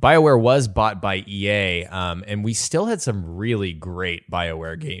 BioWare was bought by EA, and we still had some really great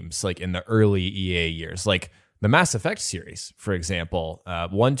BioWare games, like in the early EA years, like the Mass Effect series, for example.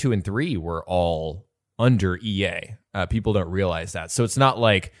 1, 2, and 3 were all under EA. People don't realize that. So it's not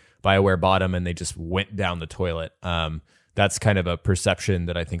like BioWare bought them and they just went down the toilet. That's kind of a perception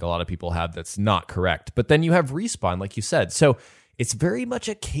that I think a lot of people have that's not correct. But then you have Respawn, like you said. So it's very much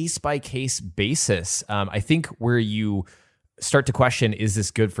a case-by-case basis. I think where you start to question, is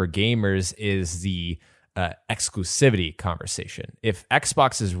this good for gamers, is the exclusivity conversation. If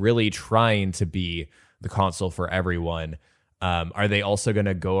Xbox is really trying to be the console for everyone, are they also going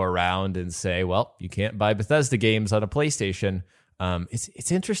to go around and say, well, you can't buy Bethesda games on a PlayStation?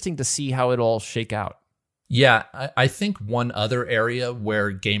 It's interesting to see how it all shake out. Yeah, I think one other area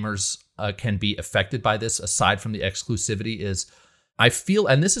where gamers can be affected by this, aside from the exclusivity, is I feel,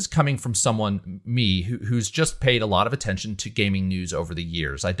 and this is coming from someone, me, who's just paid a lot of attention to gaming news over the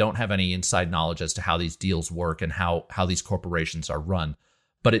years. I don't have any inside knowledge as to how these deals work and how these corporations are run.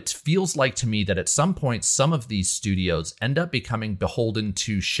 But it feels like to me that at some point, some of these studios end up becoming beholden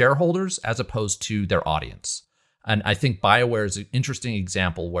to shareholders as opposed to their audience. And I think BioWare is an interesting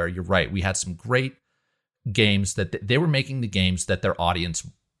example where you're right. We had some great games that they were making the games that their audience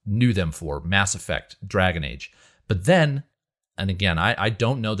knew them for, Mass Effect, Dragon Age. But then, and again, I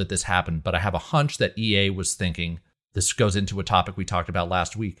don't know that this happened, but I have a hunch that EA was thinking, this goes into a topic we talked about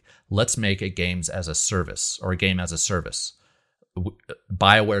last week, let's make a games as a service or a game as a service.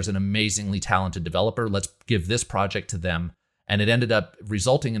 BioWare is an amazingly talented developer. Let's give this project to them. And it ended up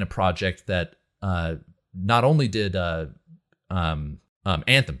resulting in a project that not only did Anthem.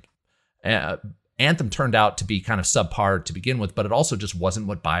 Anthem turned out to be kind of subpar to begin with, but it also just wasn't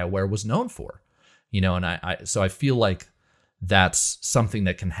what BioWare was known for. And so I feel like that's something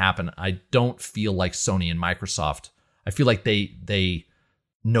that can happen. I don't feel like Sony and Microsoft, I feel like they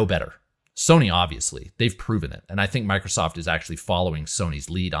know better. Sony, obviously, they've proven it. And I think Microsoft is actually following Sony's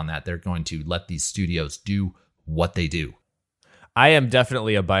lead on that. They're going to let these studios do what they do. I am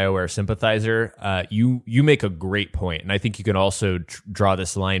definitely a BioWare sympathizer. You make a great point, and I think you can also draw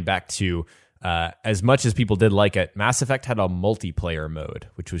this line back to as much as people did like it, Mass Effect had a multiplayer mode,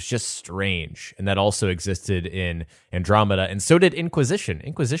 which was just strange, and that also existed in Andromeda, and so did Inquisition.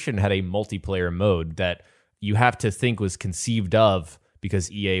 Inquisition had a multiplayer mode that you have to think was conceived of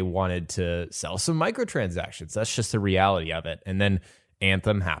because EA wanted to sell some microtransactions. That's just the reality of it. And then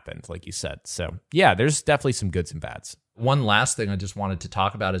Anthem happened, like you said. So yeah, there's definitely some goods and bads. One last thing I just wanted to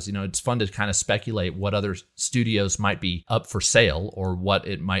talk about is, it's fun to kind of speculate what other studios might be up for sale or what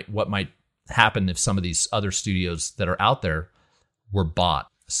might happen if some of these other studios that are out there were bought.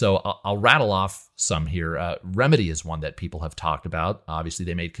 So I'll rattle off some here. Remedy is one that people have talked about. Obviously,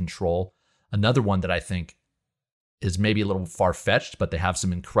 they made Control. Another one that I think is maybe a little far-fetched, but they have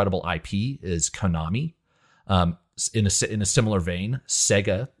some incredible IP is Konami. In a similar vein,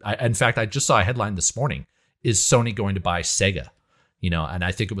 Sega. In fact, I just saw a headline this morning. Is Sony going to buy Sega? And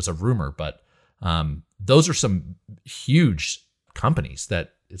I think it was a rumor, but those are some huge companies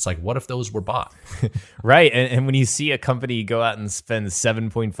that it's like, what if those were bought? Right. And when you see a company go out and spend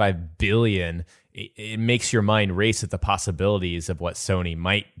 $7.5 billion, it makes your mind race at the possibilities of what Sony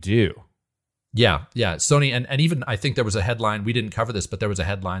might do. Yeah. Sony, and even I think there was a headline, we didn't cover this, but there was a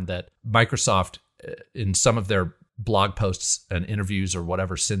headline that Microsoft, in some of their blog posts and interviews or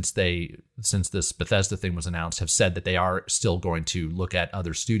whatever since this Bethesda thing was announced, have said that they are still going to look at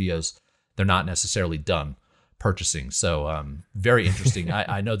other studios. They're not necessarily done purchasing. So very interesting.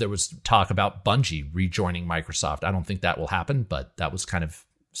 I know there was talk about Bungie rejoining Microsoft. I don't think that will happen, but that was kind of,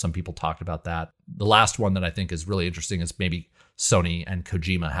 some people talked about that. The last one that I think is really interesting is maybe Sony and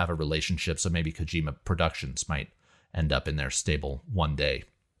Kojima have a relationship. So maybe Kojima Productions might end up in their stable one day.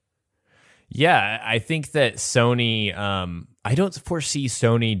 Yeah, I think that Sony, I don't foresee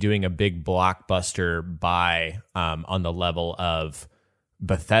Sony doing a big blockbuster buy on the level of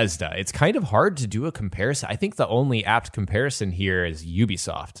Bethesda. It's kind of hard to do a comparison. I think the only apt comparison here is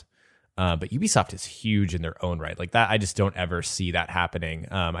Ubisoft. But Ubisoft is huge in their own right. Like that, I just don't ever see that happening.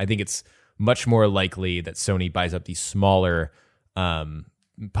 I think it's much more likely that Sony buys up these smaller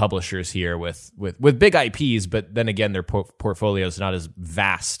publishers here with big IPs, but then again, their portfolio is not as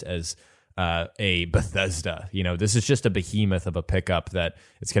vast as a Bethesda. This is just a behemoth of a pickup that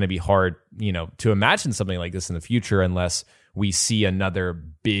it's going to be hard, to imagine something like this in the future unless we see another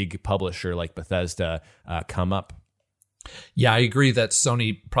big publisher like Bethesda come up. Yeah, I agree that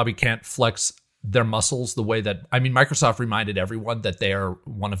Sony probably can't flex their muscles the way that, Microsoft reminded everyone that they are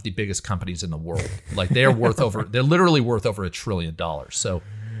one of the biggest companies in the world. Like they're literally worth over $1 trillion. So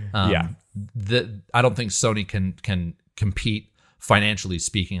I don't think Sony can compete financially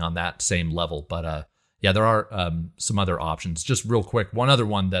speaking on that same level. But there are some other options. Just real quick, one other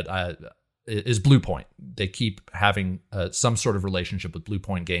one that is Bluepoint. They keep having some sort of relationship with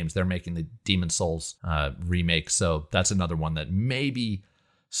Bluepoint Games. They're making the Demon's Souls remake. So that's another one that maybe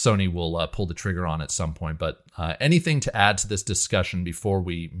Sony will pull the trigger on at some point. But anything to add to this discussion before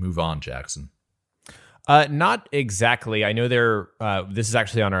we move on, Jackson? Not exactly. I know this is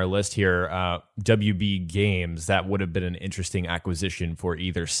actually on our list here. WB Games, that would have been an interesting acquisition for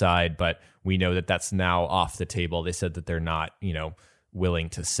either side, but we know that that's now off the table. They said that they're not, willing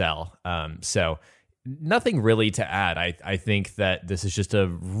to sell. So nothing really to add. I think that this is just a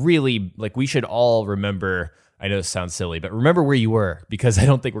really, we should all remember, I know this sounds silly, but remember where you were, because I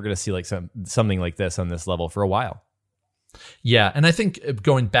don't think we're going to see something like this on this level for a while. Yeah, and I think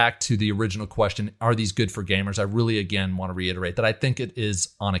going back to the original question, are these good for gamers? I really, again, want to reiterate that I think it is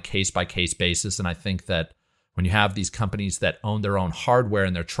on a case-by-case basis, and I think that when you have these companies that own their own hardware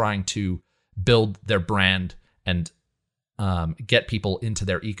and they're trying to build their brand and get people into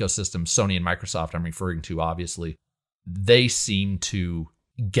their ecosystem, Sony and Microsoft I'm referring to, obviously, they seem to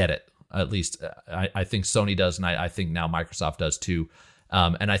get it. At least I think Sony does, and I think now Microsoft does too.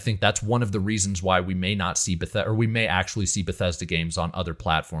 And I think that's one of the reasons why we may not see Bethesda, or we may actually see Bethesda games on other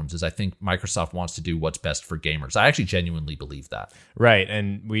platforms, is I think Microsoft wants to do what's best for gamers. I actually genuinely believe that. Right,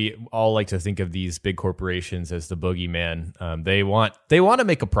 and we all like to think of these big corporations as the boogeyman. They want to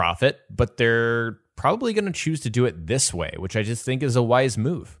make a profit, but they're probably going to choose to do it this way, which I just think is a wise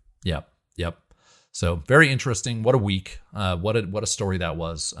move. Yep. So very interesting. What a week. What a story that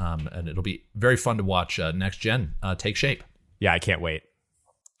was. And it'll be very fun to watch next gen take shape. Yeah, I can't wait.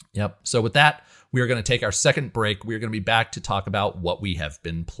 Yep. So with that, we are going to take our second break. We are going to be back to talk about what we have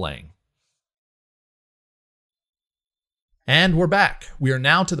been playing. And we're back. We are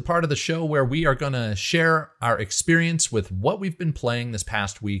now to the part of the show where we are going to share our experience with what we've been playing this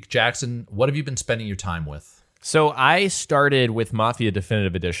past week. Jackson, what have you been spending your time with? So I started with Mafia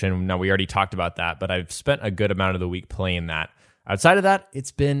Definitive Edition. Now, we already talked about that, but I've spent a good amount of the week playing that. Outside of that,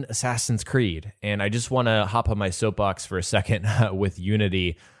 it's been Assassin's Creed. And I just want to hop on my soapbox for a second with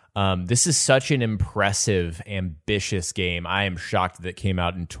Unity. This is such an impressive, ambitious game. I am shocked that it came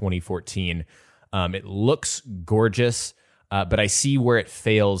out in 2014. It looks gorgeous, but I see where it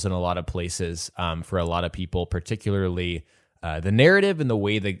fails in a lot of places for a lot of people, particularly the narrative and the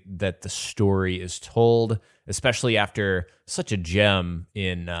way that the story is told, especially after such a gem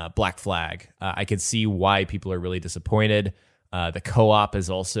in Black Flag. I could see why people are really disappointed. The co-op is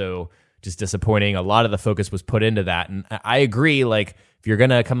also just disappointing. A lot of the focus was put into that. And I agree, like, if you're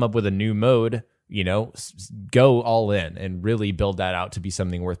going to come up with a new mode, go all in and really build that out to be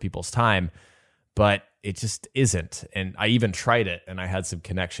something worth people's time. But it just isn't. And I even tried it and I had some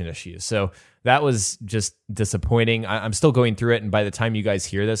connection issues. So that was just disappointing. I'm still going through it. And by the time you guys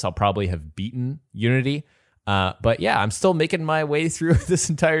hear this, I'll probably have beaten Unity. But yeah, I'm still making my way through this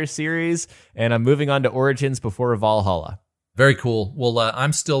entire series, and I'm moving on to Origins before Valhalla. Very cool. Well,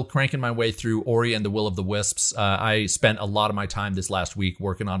 I'm still cranking my way through Ori and the Will of the Wisps. I spent a lot of my time this last week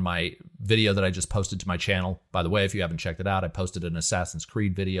working on my video that I just posted to my channel. By the way, if you haven't checked it out, I posted an Assassin's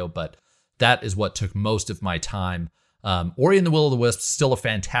Creed video, but that is what took most of my time. Ori and the Will of the Wisps, still a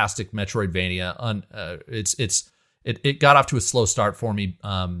fantastic Metroidvania. It got off to a slow start for me,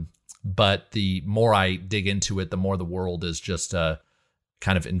 but the more I dig into it, the more the world is just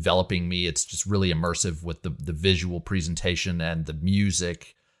kind of enveloping me. It's just really immersive with the visual presentation and the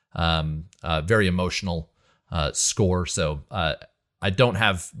music. Very emotional score. So I don't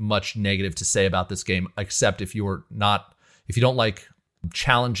have much negative to say about this game, except if you don't like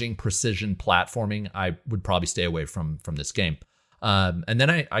challenging precision platforming, I would probably stay away from this game. And then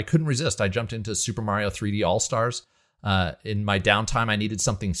I couldn't resist. I jumped into Super Mario 3D All-Stars. In my downtime, I needed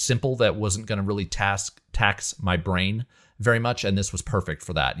something simple that wasn't going to really tax my brain very much, and this was perfect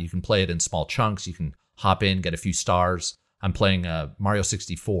for that. You can play it in small chunks. You can hop in, get a few stars. I'm playing Mario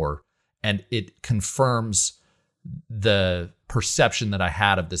 64, and it confirms the perception that I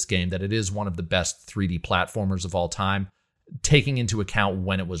had of this game, that it is one of the best 3D platformers of all time, taking into account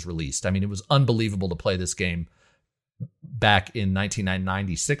when it was released. I mean, it was unbelievable to play this game back in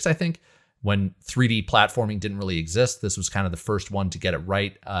 1996, I think, when 3D platforming didn't really exist. This was kind of the first one to get it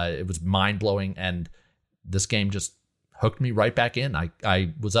right. It was mind-blowing, and this game just hooked me right back in.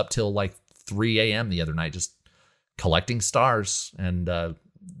 I was up till like 3 a.m. the other night just collecting stars, and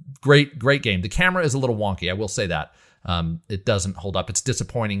great game. The camera is a little wonky, I will say that. It doesn't hold up. It's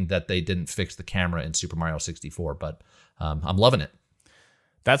disappointing that they didn't fix the camera in Super Mario 64, but I'm loving it.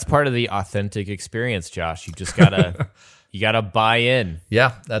 That's part of the authentic experience, Josh. You just gotta you gotta buy in.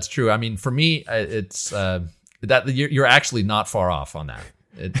 Yeah, that's true. I mean, for me, it's that you're actually not far off on that.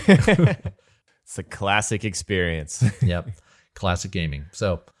 It's a classic experience. Yep, classic gaming.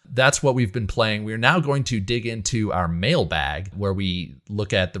 So that's what we've been playing. We're now going to dig into our mailbag, where we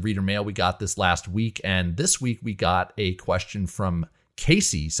look at the reader mail we got this last week. And this week we got a question from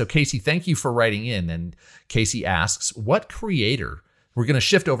Casey. So Casey, thank you for writing in. And Casey asks, what creator, we're going to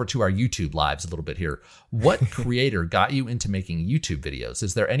shift over to our YouTube lives a little bit here. What creator got you into making YouTube videos?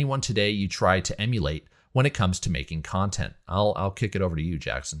 Is there anyone today you try to emulate when it comes to making content? I'll kick it over to you,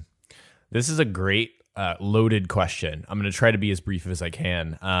 Jackson. This is a great loaded question. I'm going to try to be as brief as I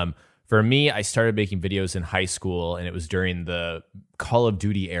can. For me, I started making videos in high school, and it was during the Call of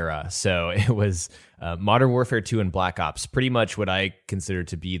Duty era. So it was Modern Warfare 2 and Black Ops, pretty much what I consider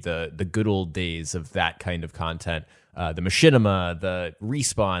to be the good old days of that kind of content. The Machinima, the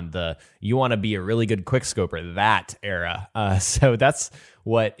Respawn, you want to be a really good quickscoper, that era. So that's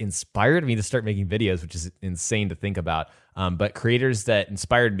what inspired me to start making videos, which is insane to think about. But creators that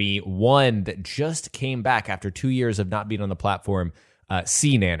inspired me, one that just came back after 2 years of not being on the platform,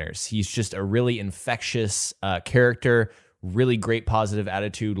 C Nanners. He's just a really infectious character, really great positive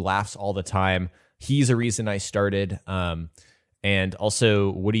attitude, laughs all the time. He's a reason I started. And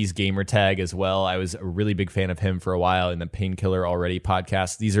also Woody's gamer tag as well. I was a really big fan of him for a while in the Painkiller Already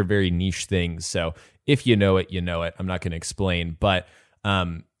podcast. These are very niche things. So if you know it, you know it. I'm not going to explain. But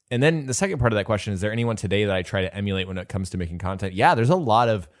and then the second part of that question, is there anyone today that I try to emulate when it comes to making content? Yeah, there's a lot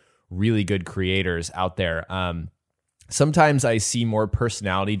of really good creators out there. Sometimes I see more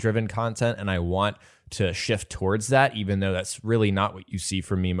personality-driven content and I want to shift towards that, even though that's really not what you see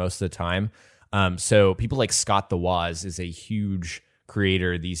from me most of the time. So people like Scott the Woz is a huge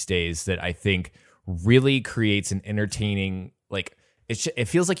creator these days that I think really creates an entertaining, like it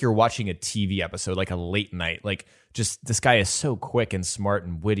feels like you're watching a TV episode, like a late night. Like just this guy is so quick and smart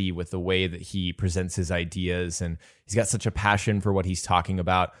and witty with the way that he presents his ideas, and he's got such a passion for what he's talking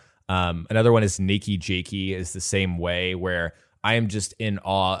about. Another one is Nakey Jakey, is the same way, where I am just in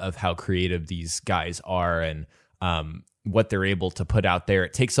awe of how creative these guys are and what they're able to put out there.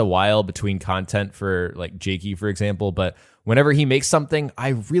 It takes a while between content for like Jakey, for example, but whenever he makes something, I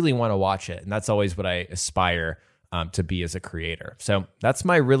really want to watch it. And that's always what I aspire to be as a creator. So that's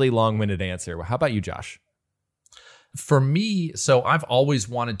my really long-winded answer. How about you, Josh? For me, so I've always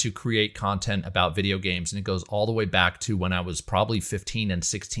wanted to create content about video games, and it goes all the way back to when I was probably 15 and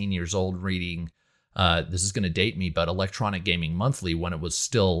 16 years old reading, this is going to date me, but Electronic Gaming Monthly, when it was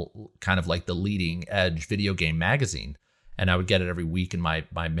still kind of like the leading edge video game magazine. And I would get it every week in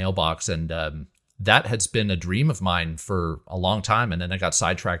my mailbox. And that has been a dream of mine for a long time. And then I got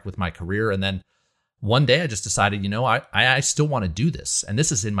sidetracked with my career. And then one day I just decided, I still want to do this. And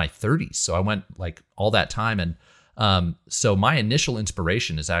this is in my 30s. So I went like all that time. And so my initial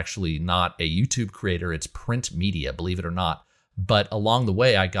inspiration is actually not a YouTube creator. It's print media, believe it or not. But along the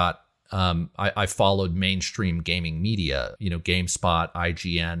way, I got I followed mainstream gaming media, GameSpot,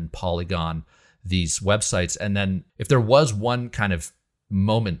 IGN, Polygon, these websites. And then if there was one kind of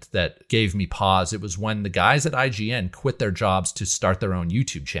moment that gave me pause, it was when the guys at IGN quit their jobs to start their own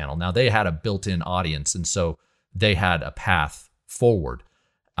YouTube channel. Now, they had a built-in audience, and so they had a path forward.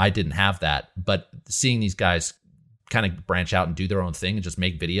 I didn't have that, but seeing these guys kind of branch out and do their own thing and just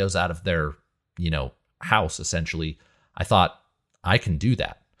make videos out of their, house, essentially, I thought, I can do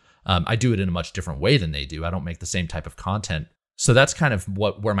that. I do it in a much different way than they do. I don't make the same type of content. So that's kind of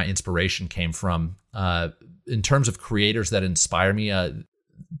where my inspiration came from. In terms of creators that inspire me,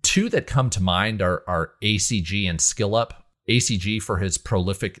 two that come to mind are ACG and SkillUp. ACG for his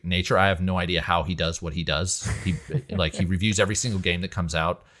prolific nature. I have no idea how he does what he does. He reviews every single game that comes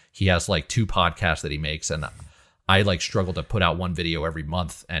out. He has like 2 podcasts that he makes, and I struggle to put out one video every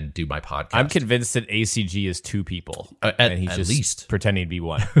month and do my podcast. I'm convinced that ACG is 2 people, and he's just least pretending to be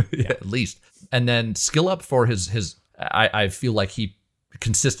one. Yeah, at least. And then SkillUp for his I feel like he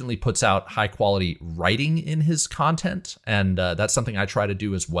consistently puts out high quality writing in his content, and that's something I try to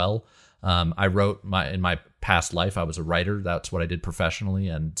do as well. I wrote in my past life, I was a writer. That's what I did professionally,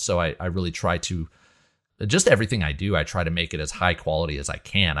 and so I really try to. Just everything I do, I try to make it as high quality as I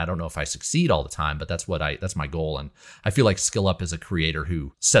can. I don't know if I succeed all the time, but that's my goal. And I feel like SkillUp is a creator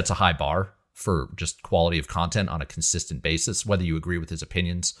who sets a high bar for just quality of content on a consistent basis. Whether you agree with his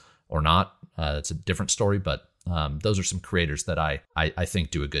opinions or not, it's a different story. But those are some creators that I think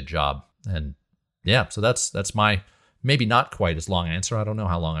do a good job. And yeah, so that's my maybe not quite as long answer. I don't know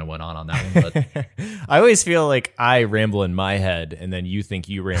how long I went on that one, but I always feel like I ramble in my head and then you think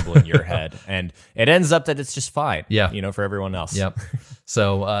you ramble in your head, and it ends up that it's just fine. Yeah. For everyone else. Yep.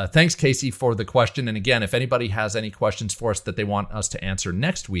 So thanks, Casey, for the question. And again, if anybody has any questions for us that they want us to answer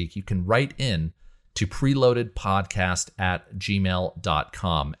next week, you can write in to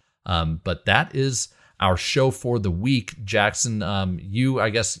preloadedpodcast@gmail.com. But that is our show for the week. Jackson, I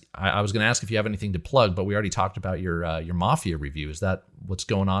guess I was going to ask if you have anything to plug, but we already talked about your Mafia review. Is that what's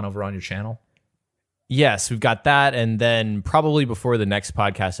going on over on your channel? Yes, we've got that. And then probably before the next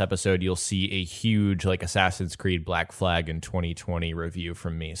podcast episode, you'll see a huge Assassin's Creed Black Flag in 2020 review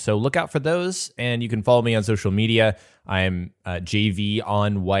from me. So look out for those. And you can follow me on social media. I am JV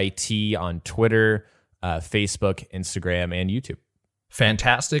on YT on Twitter, Facebook, Instagram, and YouTube.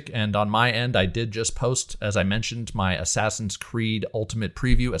 Fantastic. And on my end, I did just post, as I mentioned, my Assassin's Creed Ultimate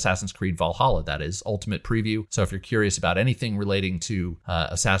Preview, Assassin's Creed Valhalla, that is, Ultimate Preview. So if you're curious about anything relating to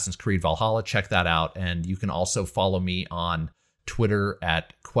Assassin's Creed Valhalla, check that out. And you can also follow me on Twitter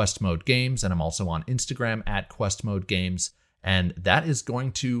at Quest Mode Games, and I'm also on Instagram at Quest Mode Games. And that is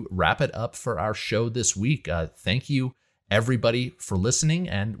going to wrap it up for our show this week. Thank you, everybody, for listening,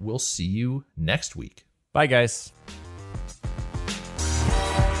 and we'll see you next week. Bye, guys.